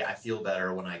say, "Hey, I feel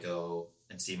better when I go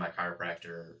and see my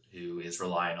chiropractor who is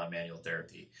relying on manual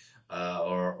therapy,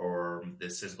 or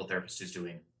this physical therapist who's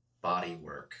doing body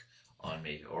work on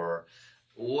me, or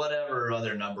whatever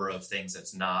other number of things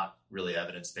that's not really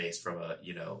evidence-based from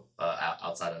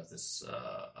outside of this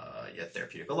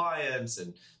therapeutic alliance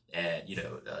and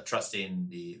trusting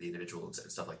the individual and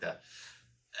stuff like that."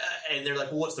 And they're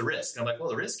like, well, what's the risk? And I'm like, well,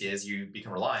 the risk is you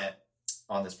become reliant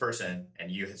on this person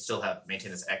and you still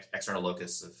maintain this external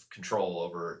locus of control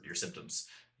over your symptoms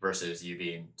versus you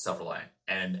being self-reliant.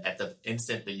 And at the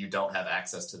instant that you don't have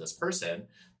access to this person,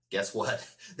 guess what?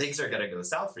 Things are going to go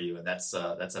south for you. And that's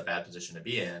a bad position to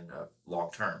be in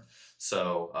long term.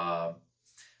 So,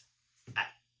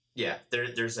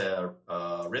 there's a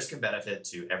risk and benefit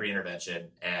to every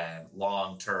intervention, and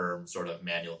long-term sort of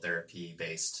manual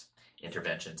therapy-based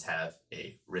interventions have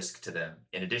a risk to them,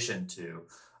 in addition to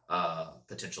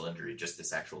potential injury, just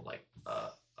this actual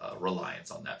reliance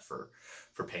on that for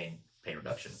pain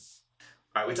reduction.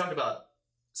 All right, we talked about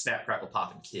snap, crackle,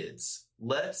 pop in kids.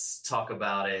 Let's talk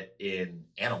about it in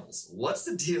animals. What's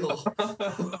the deal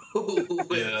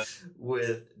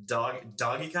with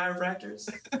doggy chiropractors?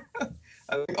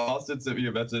 I think Austin sent me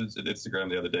a message on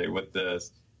Instagram the other day with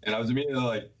this, and I was immediately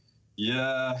like,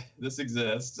 yeah, this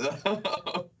exists.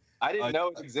 I didn't know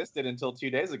it existed until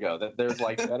 2 days ago, that there's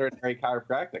veterinary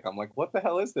chiropractic. I'm like, what the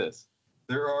hell is this?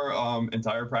 There are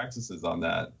entire practices on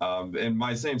that. And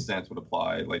my same stance would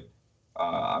apply.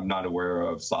 I'm not aware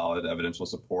of solid evidential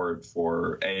support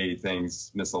for A,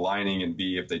 things misaligning, and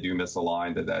B, if they do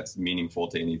misalign, that's meaningful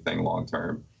to anything long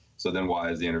term. So then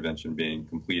why is the intervention being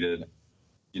completed?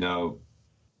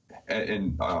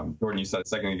 And Jordan, you said a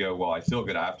second ago, well, I feel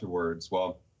good afterwards.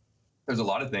 Well, there's a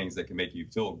lot of things that can make you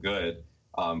feel good.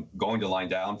 Going to lie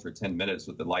down for 10 minutes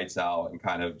with the lights out and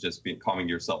kind of just calming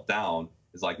yourself down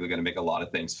is likely going to make a lot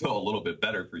of things feel a little bit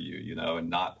better for you, and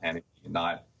not panicking and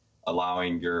not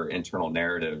allowing your internal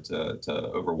narrative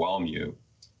to overwhelm you.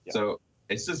 Yeah. So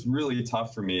it's just really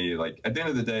tough for me. At the end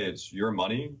of the day, it's your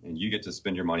money and you get to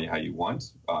spend your money how you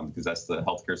want, because that's the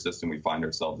healthcare system we find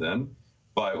ourselves in.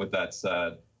 But with that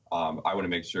said, I want to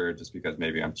make sure, just because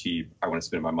maybe I'm cheap, I want to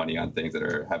spend my money on things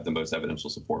that have the most evidential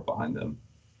support behind them.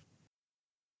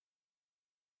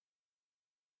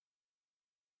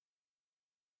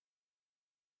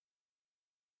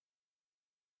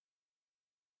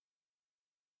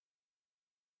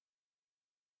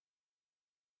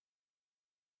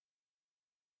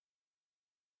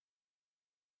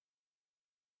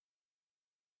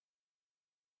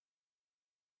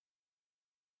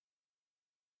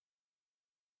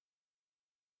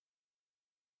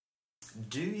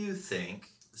 Do you think,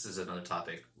 this is another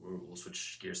topic, we'll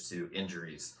switch gears to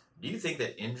injuries. Do you think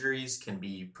that injuries can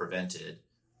be prevented?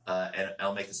 And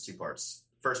I'll make this two parts.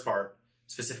 First part,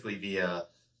 specifically via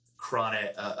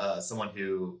chronic, someone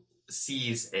who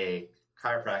sees a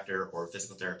chiropractor or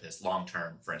physical therapist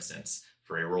long-term, for instance,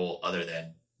 for a role other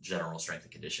than general strength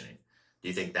and conditioning. Do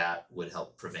you think that would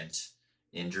help prevent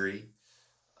injury?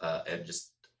 And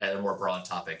just at a more broad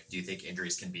topic, do you think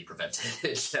injuries can be prevented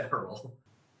in general?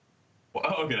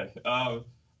 Okay.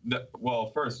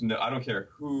 Well, first, no, I don't care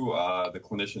who the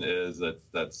clinician is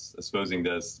that's exposing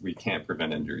this. We can't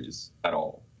prevent injuries at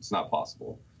all. It's not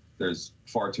possible. There's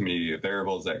far too many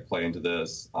variables that play into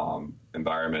this: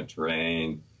 environment,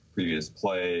 terrain, previous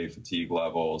play, fatigue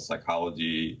levels,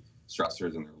 psychology,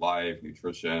 stressors in their life,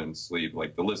 nutrition, sleep.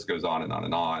 Like the list goes on and on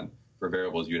and on for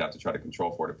variables you'd have to try to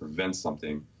control for to prevent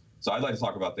something. So I'd like to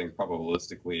talk about things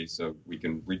probabilistically so we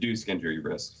can reduce injury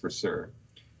risk for sure.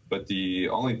 But the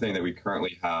only thing that we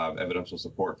currently have evidential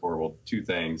support for, well, two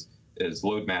things, is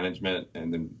load management,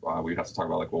 and then we have to talk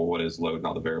about like, well, what is load and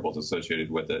all the variables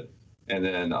associated with it, and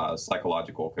then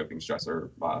psychological coping stressor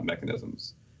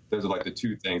mechanisms. Those are like the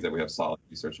two things that we have solid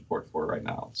research support for right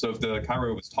now. So if the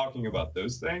chiro was talking about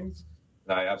those things,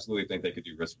 I absolutely think they could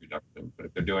do risk reduction. But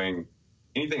if they're doing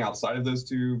anything outside of those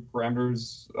two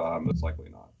parameters, most likely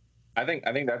not. I think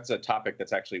that's a topic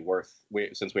that's actually worth,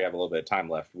 since we have a little bit of time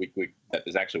left, that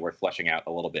is actually worth fleshing out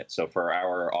a little bit. So for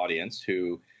our audience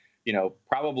who,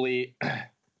 probably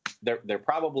they're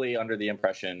probably under the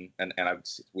impression, and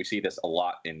we see this a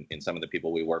lot in some of the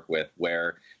people we work with,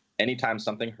 where anytime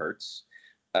something hurts,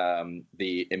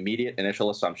 the immediate initial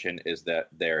assumption is that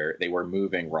they were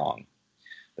moving wrong,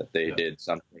 that they did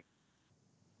something.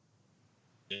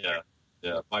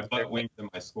 Yeah, my butt winked in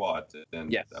my squat,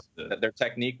 and yes, that their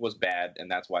technique was bad, and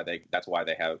that's why they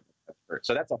have hurt.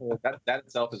 So that's a whole that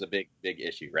itself is a big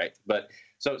issue, right? But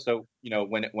so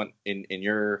when in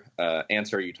your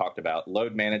answer you talked about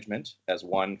load management as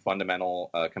one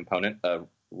fundamental component of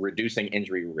reducing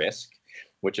injury risk,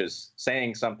 which is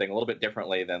saying something a little bit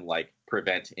differently than like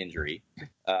prevent injury,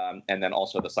 and then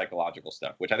also the psychological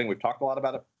stuff, which I think we've talked a lot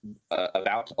about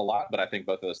a lot, but I think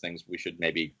both of those things we should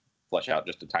maybe flesh out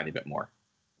just a tiny bit more.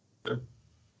 Sure.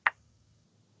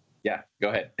 Yeah, go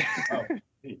ahead.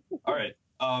 All right.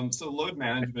 So load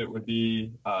management would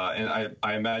be, and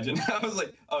I imagine, I was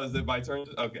like, oh, is it my turn?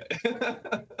 Okay.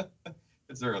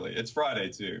 It's early. It's Friday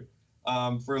too.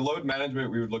 For load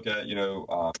management, we would look at,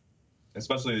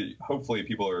 especially hopefully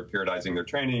people are periodizing their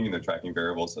training and they're tracking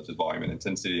variables such as volume and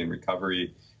intensity and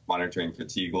recovery, monitoring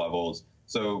fatigue levels.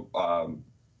 So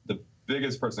the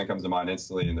biggest person that comes to mind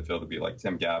instantly in the field would be like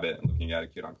Tim Gabbett and looking at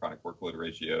acute on chronic workload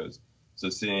ratios. So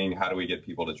seeing how do we get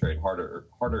people to trade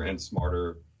harder and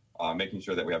smarter, making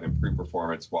sure that we have improved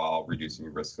performance while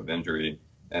reducing risk of injury.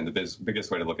 And the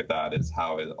biggest way to look at that is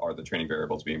how are the training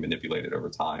variables being manipulated over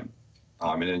time.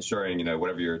 And ensuring,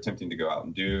 whatever you're attempting to go out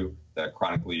and do, that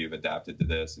chronically you've adapted to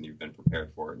this and you've been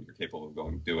prepared for it and you're capable of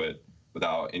going to do it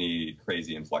without any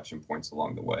crazy inflection points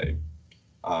along the way.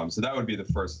 So that would be the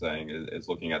first thing is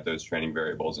looking at those training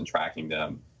variables and tracking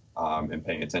them and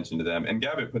paying attention to them. And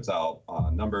Gabbett puts out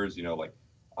numbers,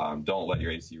 don't let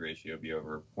your AC ratio be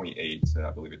over 0.8. So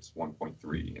I believe it's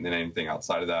 1.3. And then anything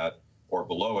outside of that or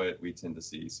below it, we tend to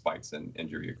see spikes in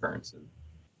injury occurrences.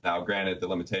 Now, granted, the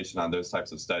limitation on those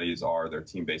types of studies are they're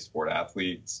team-based sport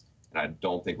athletes. And I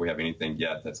don't think we have anything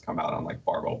yet that's come out on like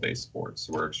barbell-based sports.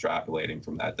 So we're extrapolating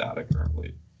from that data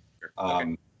currently.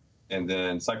 Okay. And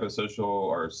then psychosocial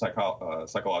or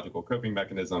psychological coping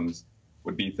mechanisms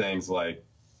would be things like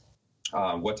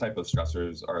what type of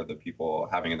stressors are the people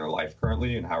having in their life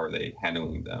currently and how are they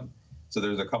handling them? So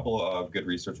there's a couple of good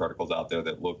research articles out there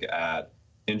that look at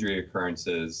injury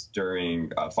occurrences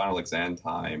during final exam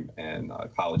time and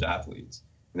college athletes.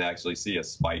 And they actually see a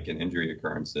spike in injury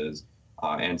occurrences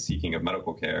and seeking of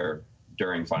medical care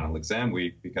during final exam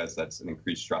week because that's an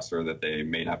increased stressor that they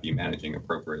may not be managing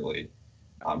appropriately.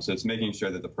 So it's making sure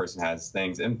that the person has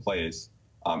things in place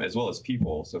as well as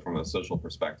people. So from a social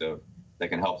perspective, that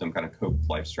can help them kind of cope with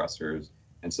life stressors.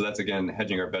 And so that's, again,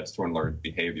 hedging our bets toward learned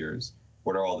behaviors.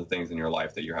 What are all the things in your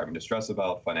life that you're having to stress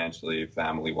about financially,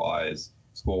 family-wise,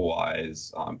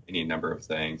 school-wise, any number of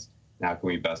things? And how can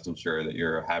we best ensure that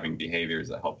you're having behaviors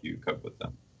that help you cope with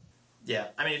them? Yeah,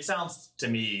 I mean, it sounds to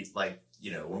me like,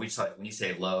 when you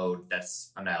say load, that's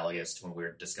analogous to when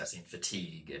we're discussing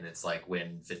fatigue. And it's like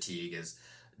when fatigue is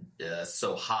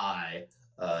so high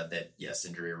that, yes,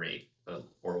 injury rate,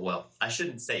 I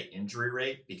shouldn't say injury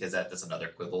rate because that's another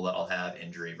quibble that I'll have,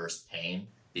 injury versus pain,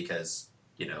 because,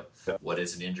 what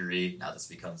is an injury? Now this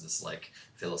becomes this like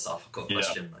philosophical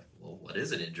question, like, well, what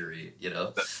is an injury?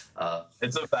 It's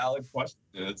a valid question.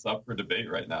 It's up for debate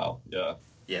right now. Yeah.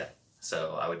 Yeah.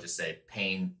 So I would just say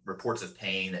pain, reports of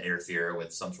pain that interfere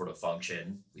with some sort of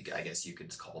function. I guess you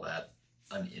could call that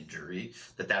an injury.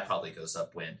 That probably goes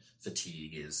up when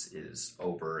fatigue is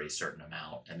over a certain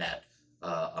amount, and that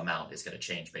amount is going to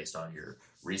change based on your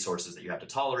resources that you have to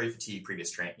tolerate fatigue,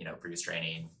 previous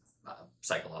training,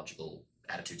 psychological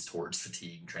attitudes towards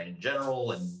fatigue training in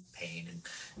general, and pain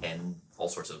and all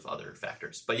sorts of other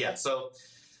factors. But yeah, so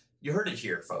you heard it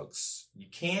here, folks. You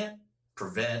can't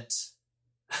prevent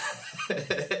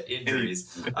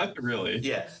injuries. Really?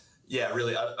 Yeah. Yeah,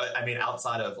 really. I mean,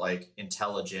 outside of like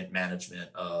intelligent management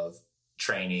of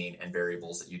training and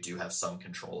variables that you do have some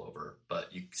control over, but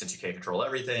since you can't control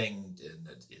everything,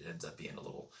 it ends up being a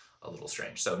little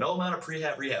strange. So no amount of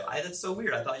rehab. That's so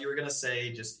weird. I thought you were gonna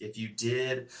say just if you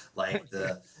did like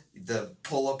the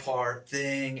pull apart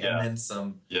thing and then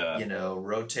some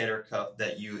rotator cuff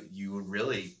that you would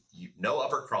really no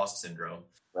upper cross syndrome.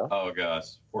 Oh gosh,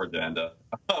 poor Danda.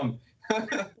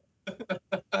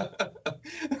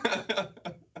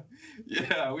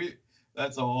 Yeah,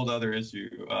 that's a whole other issue.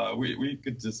 We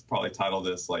could just probably title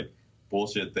this like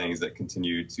bullshit things that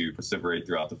continue to proliferate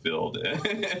throughout the field.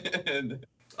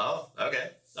 Oh,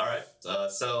 okay, all right.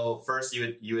 So first,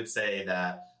 you would say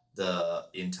that the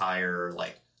entire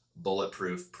like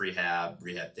bulletproof rehab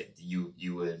thing,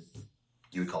 you would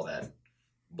call that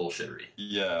bullshittery.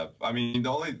 Yeah, I mean the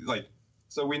only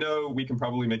so we know we can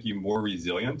probably make you more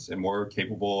resilient and more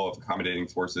capable of accommodating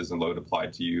forces and load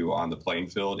applied to you on the playing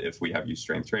field if we have you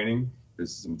strength training.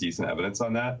 There's some decent evidence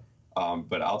on that.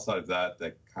 But outside of that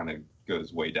kind of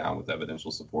goes way down with evidential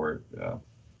support. Yeah.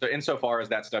 So insofar as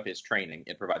that stuff is training,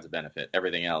 it provides a benefit.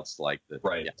 Everything else, right.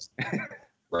 Yes.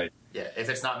 Right. Yeah, if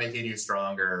it's not making you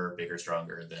stronger, bigger,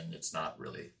 stronger, then it's not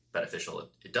really beneficial.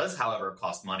 It does, however,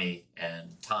 cost money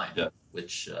and time,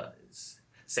 which is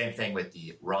same thing with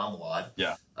the ROMWAD.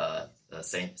 Yeah.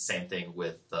 Same thing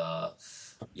with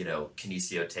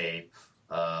kinesio tape.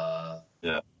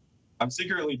 Yeah. I'm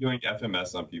secretly doing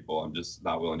FMS on people. I'm just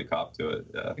not willing to cop to it.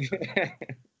 Yeah.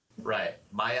 Right.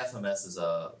 My FMS is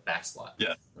a back squat.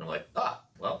 Yeah. And I'm like,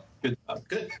 well, good job.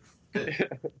 Good.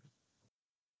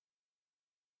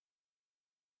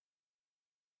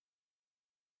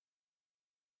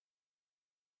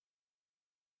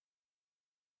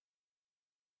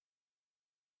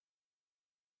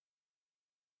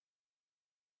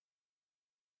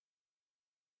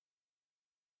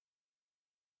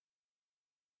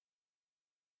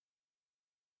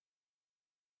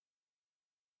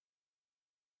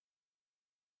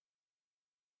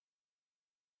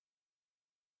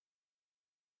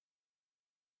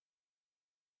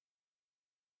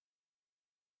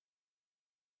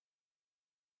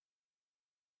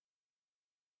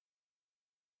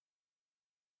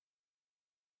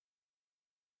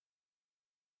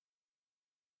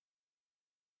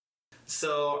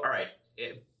 So, all right.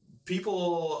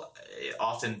 People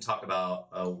often talk about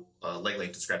a leg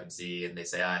length discrepancy, and they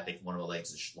say, I think one of the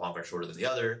legs is longer or shorter than the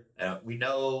other. We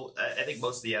know, I think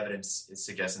most of the evidence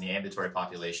suggests in the ambulatory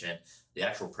population, the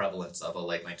actual prevalence of a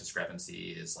leg length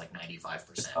discrepancy is like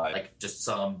 95%, like just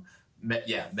some,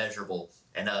 measurable.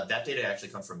 And that data actually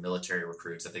comes from military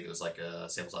recruits. I think it was like a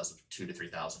sample size of 2,000 to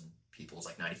 3,000 people. It's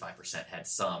like 95% had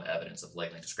some evidence of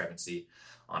leg length discrepancy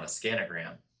on a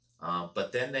scanogram.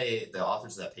 But then the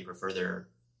authors of that paper further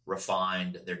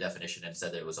refined their definition and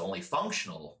said that it was only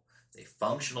functional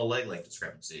leg length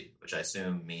discrepancy, which I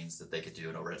assume means that they could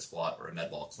do an overhead squat or a med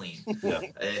ball clean. Yeah.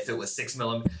 If it was 6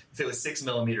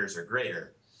 millimeters or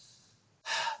greater.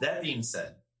 That being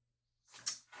said,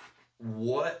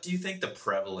 what do you think the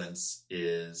prevalence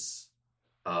is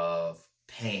of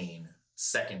pain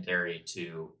secondary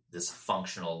to this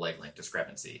functional leg length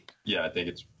discrepancy? Yeah, I think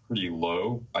it's pretty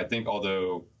low. I think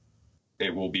although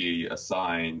it will be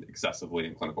assigned excessively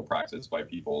in clinical practice by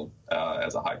people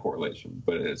as a high correlation.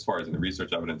 But as far as in the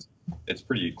research evidence, it's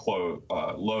pretty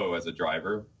low as a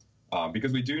driver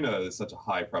because we do know there's such a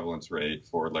high prevalence rate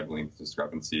for leg length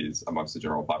discrepancies amongst the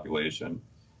general population.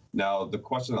 Now, the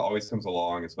question that always comes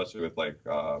along, especially with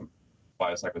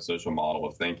biopsychosocial model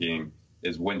of thinking,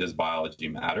 is when does biology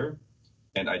matter?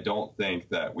 And I don't think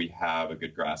that we have a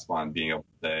good grasp on being able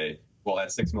to say, well,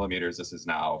 at 6 millimeters, this is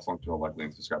now a functional leg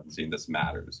length discrepancy, and this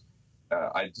matters.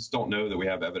 I just don't know that we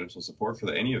have evidential support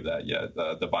for any of that yet.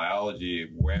 The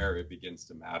biology, where it begins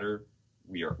to matter,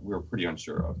 we're pretty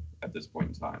unsure of at this point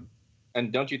in time.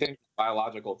 And don't you think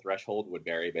biological threshold would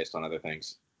vary based on other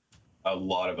things? A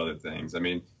lot of other things. I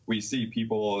mean, we see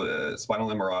people, spinal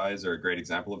MRIs are a great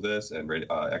example of this, and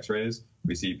x-rays.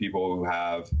 We see people who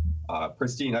have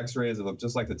pristine x-rays that look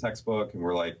just like the textbook, and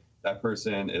we're like, that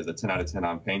person is a 10 out of 10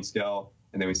 on pain scale.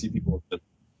 And then we see people with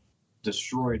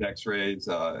destroyed x-rays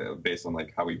based on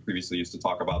like how we previously used to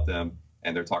talk about them.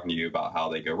 And they're talking to you about how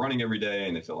they go running every day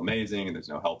and they feel amazing and there's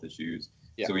no health issues.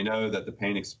 Yeah. So we know that the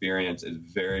pain experience is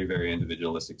very, very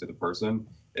individualistic to the person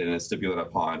and is stipulated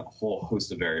upon a whole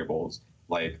host of variables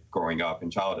like growing up in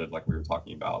childhood, like we were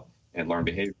talking about, and learned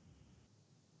behavior.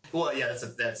 Well, yeah,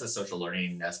 that's a social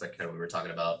learning aspect kind of we were talking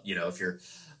about. If you're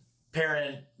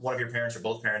one of your parents or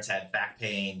both parents had back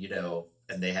pain,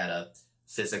 and they had a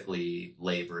physically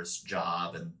laborious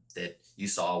job, and that you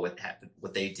saw what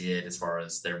they did as far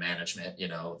as their management, they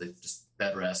just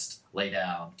bed rest, lay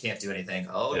down, can't do anything.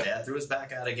 Oh, Yeah. dad threw his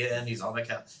back out again. He's on the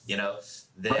couch.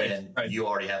 Then Right. you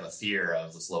already have a fear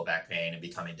of this low back pain and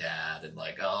becoming dad, and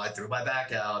like, oh, I threw my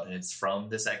back out, and it's from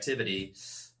this activity,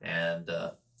 and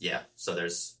so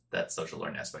there's that social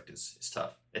learning aspect is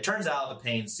tough. It turns out the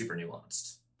pain's super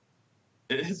nuanced.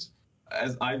 It is,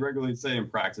 as I regularly say in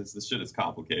practice, this shit is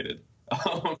complicated.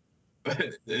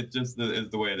 But it just is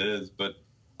the way it is. But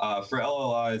for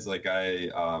LLIs, like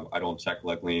I don't check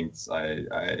leg links.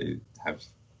 I have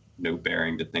no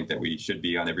bearing to think that we should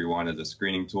be on everyone as a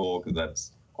screening tool, because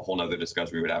that's a whole nother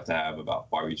discussion we would have to have about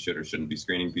why we should or shouldn't be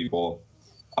screening people.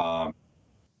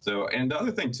 And the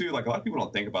other thing too, like a lot of people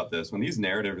don't think about this, when these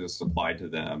narratives are supplied to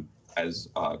them as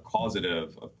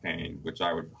causative of pain, which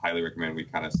I would highly recommend we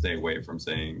kind of stay away from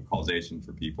saying causation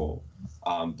for people.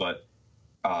 But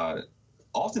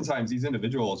oftentimes these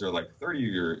individuals are like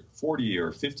 30 or 40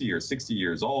 or 50 or 60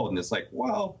 years old, and it's like,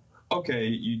 well, okay,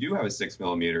 you do have a 6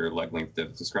 millimeter leg length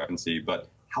discrepancy, but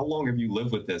how long have you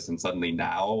lived with this, and suddenly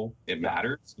now it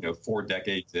matters, 4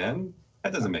 decades in?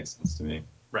 That doesn't make sense to me.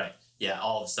 Right. Yeah,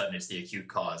 all of a sudden it's the acute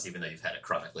cause, even though you've had it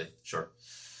chronically. Sure.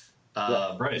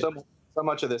 Right. So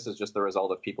much of this is just the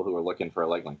result of people who are looking for a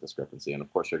leg length discrepancy, and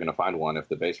of course you're going to find one if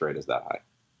the base rate is that high.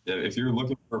 Yeah, if you're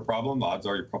looking for a problem, odds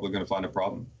are you're probably going to find a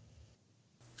problem.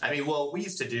 I mean, well, we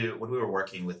used to do, when we were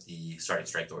working with the Starting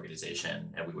Strength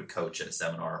organization and we would coach at a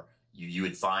seminar, you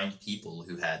would find people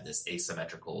who had this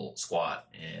asymmetrical squat.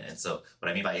 And so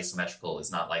what I mean by asymmetrical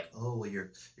is not like, oh, well,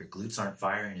 your glutes aren't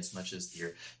firing as much as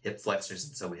your hip flexors.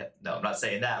 And so no, I'm not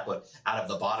saying that, but out of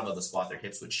the bottom of the squat, their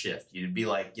hips would shift. You'd be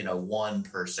like, one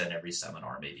person every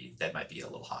seminar, maybe that might be a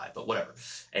little high, but whatever.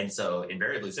 And so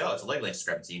invariably say, oh, it's a leg length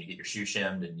discrepancy. You need to get your shoe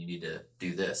shimmed and you need to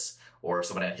do this. Or if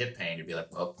someone had hip pain, you'd be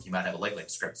like, well, you might have a leg length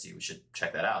discrepancy. We should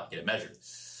check that out, get it measured.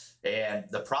 And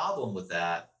the problem with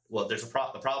that, well, there's the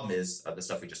problem is the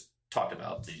stuff we just talked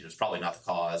about. It's probably not the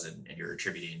cause, and you're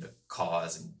attributing the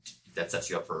cause, and that sets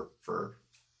you up for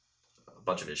a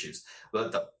bunch of issues.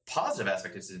 But the positive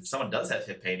aspect is if someone does have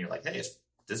hip pain, you're like, hey, this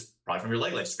is probably from your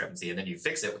leg length discrepancy, and then you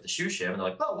fix it with the shoe shim, and they're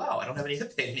like, oh, wow, I don't have any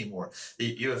hip pain anymore.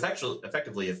 You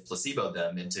effectively have placeboed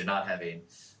them into not having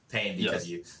pain because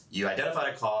you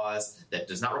identified a cause that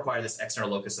does not require this external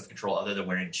locus of control other than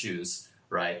wearing shoes,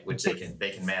 right? Which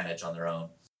they can manage on their own.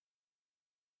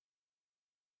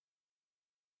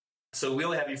 So we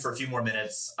only have you for a few more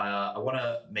minutes. I want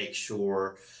to make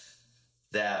sure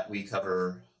that we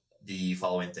cover the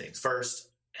following things. First,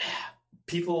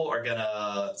 people are going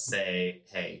to say,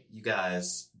 hey, you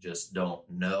guys just don't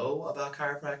know about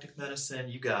chiropractic medicine.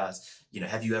 You guys,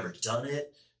 have you ever done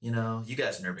it? You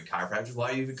guys have never been chiropractors.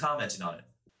 Why are you even commenting on it?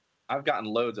 I've gotten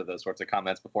loads of those sorts of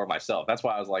comments before myself. That's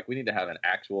why I was like, we need to have an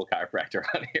actual chiropractor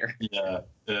on here. Yeah.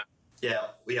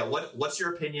 What's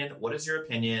your opinion? What is your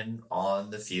opinion on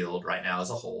the field right now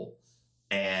as a whole?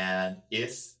 And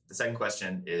if the second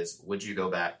question is, would you go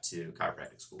back to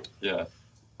chiropractic school? Yeah.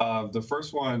 The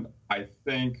first one, I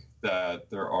think that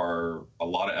there are a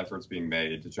lot of efforts being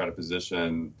made to try to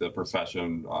position the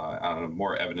profession on a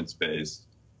more evidence-based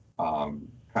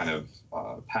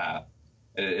path.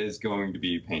 It is going to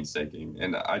be painstaking.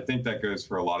 And I think that goes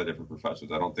for a lot of different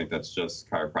professions. I don't think that's just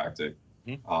chiropractic.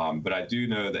 But I do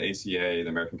know the ACA, the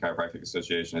American Chiropractic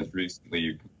Association, has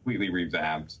recently completely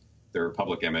revamped their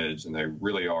public image, and they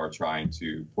really are trying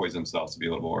to poise themselves to be a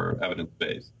little more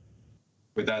evidence-based.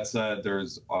 With that said,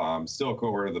 there's still a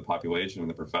cohort of the population in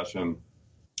the profession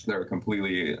that are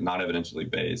completely not evidentially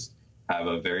based, have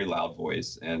a very loud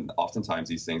voice, and oftentimes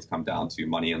these things come down to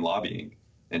money and lobbying.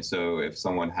 And so if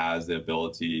someone has the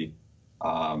ability,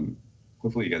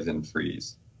 hopefully you guys didn't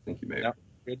freeze. I think you may have.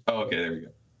 Yeah, oh, okay, there we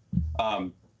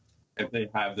go. If they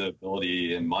have the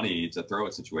ability and money to throw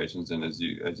at situations, and as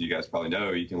you guys probably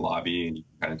know, you can lobby and you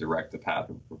can kind of direct the path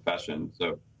of the profession. So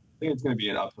I think it's going to be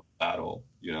an uphill battle,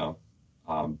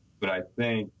 but I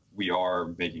think we are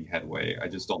making headway. I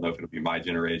just don't know if it'll be my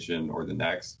generation or the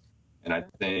next. And I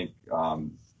think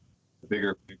the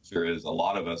bigger picture is a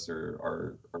lot of us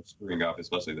are screwing up,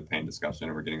 especially the pain discussion,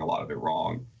 and we're getting a lot of it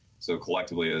wrong. So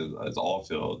collectively, as all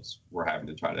fields, we're having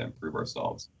to try to improve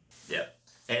ourselves. Yeah.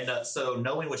 And so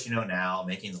knowing what you know now,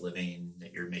 making the living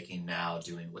that you're making now,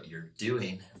 doing what you're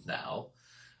doing now,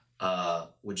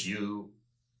 would you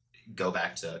go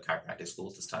back to chiropractic school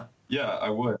at this time? Yeah, I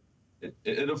would.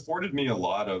 It afforded me a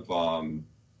lot of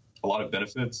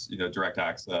benefits, direct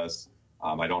access.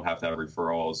 I don't have to have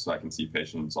referrals, so I can see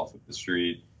patients off of the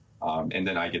street. And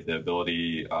then I get the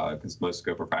ability, because most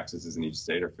scope of practices in each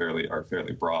state are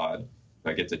fairly broad.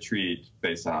 I get to treat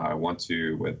based on how I want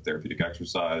to with therapeutic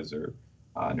exercise or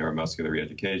neuromuscular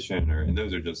reeducation, and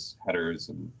those are just headers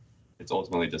and it's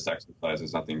ultimately just exercise.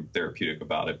 There's nothing therapeutic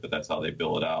about it, but that's how they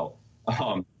bill it out.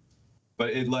 But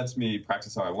it lets me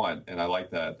practice how I want, and I like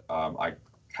that. I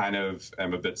kind of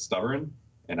am a bit stubborn,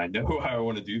 and I know how I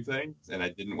want to do things, and I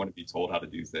didn't want to be told how to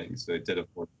do things. So it did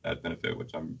afford that benefit,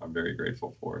 which I'm very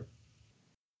grateful for.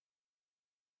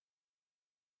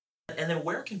 And then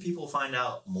where can people find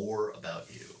out more about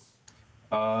you?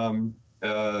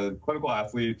 Clinical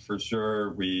athlete for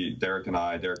sure. Derek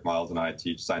Miles and I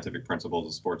teach scientific principles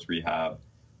of sports rehab.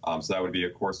 So that would be a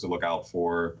course to look out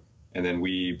for. And then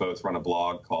we both run a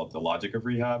blog called The Logic of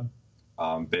Rehab.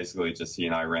 Basically just he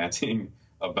and I ranting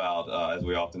about, as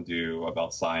we often do,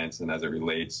 about science and as it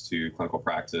relates to clinical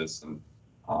practice, and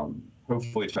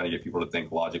hopefully trying to get people to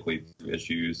think logically through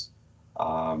issues.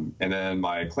 And then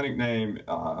my clinic name,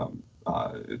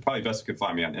 probably best you could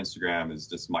find me on Instagram is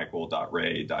just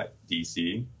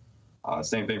michael.ray.dc.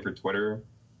 Same thing for Twitter.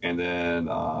 And then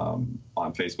on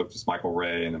Facebook, just Michael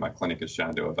Ray. And then my clinic is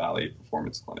Shenandoah Valley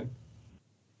Performance Clinic.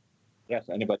 Yes,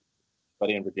 anybody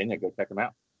in Virginia, go check them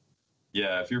out.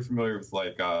 Yeah, if you're familiar with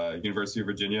University of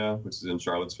Virginia, which is in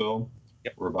Charlottesville,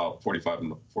 yep. We're about 45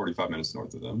 minutes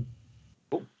north of them.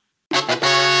 Cool.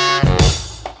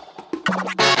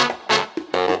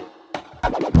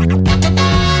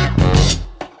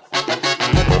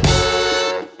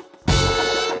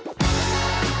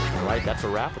 That's a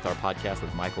wrap with our podcast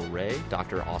with Michael Ray,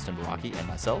 Dr. Austin Baraki, and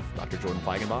myself, Dr. Jordan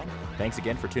Feigenbaum. Thanks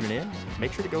again for tuning in.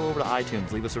 Make sure to go over to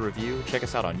iTunes, leave us a review. Check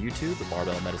us out on YouTube, the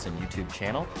Barbell Medicine YouTube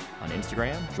channel. On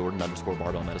Instagram,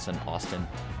 Jordan_Barbell Medicine,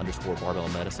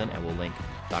 Austin_Barbell Medicine, and we'll link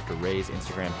Dr. Ray's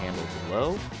Instagram handle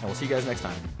below. And we'll see you guys next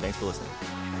time. Thanks for listening.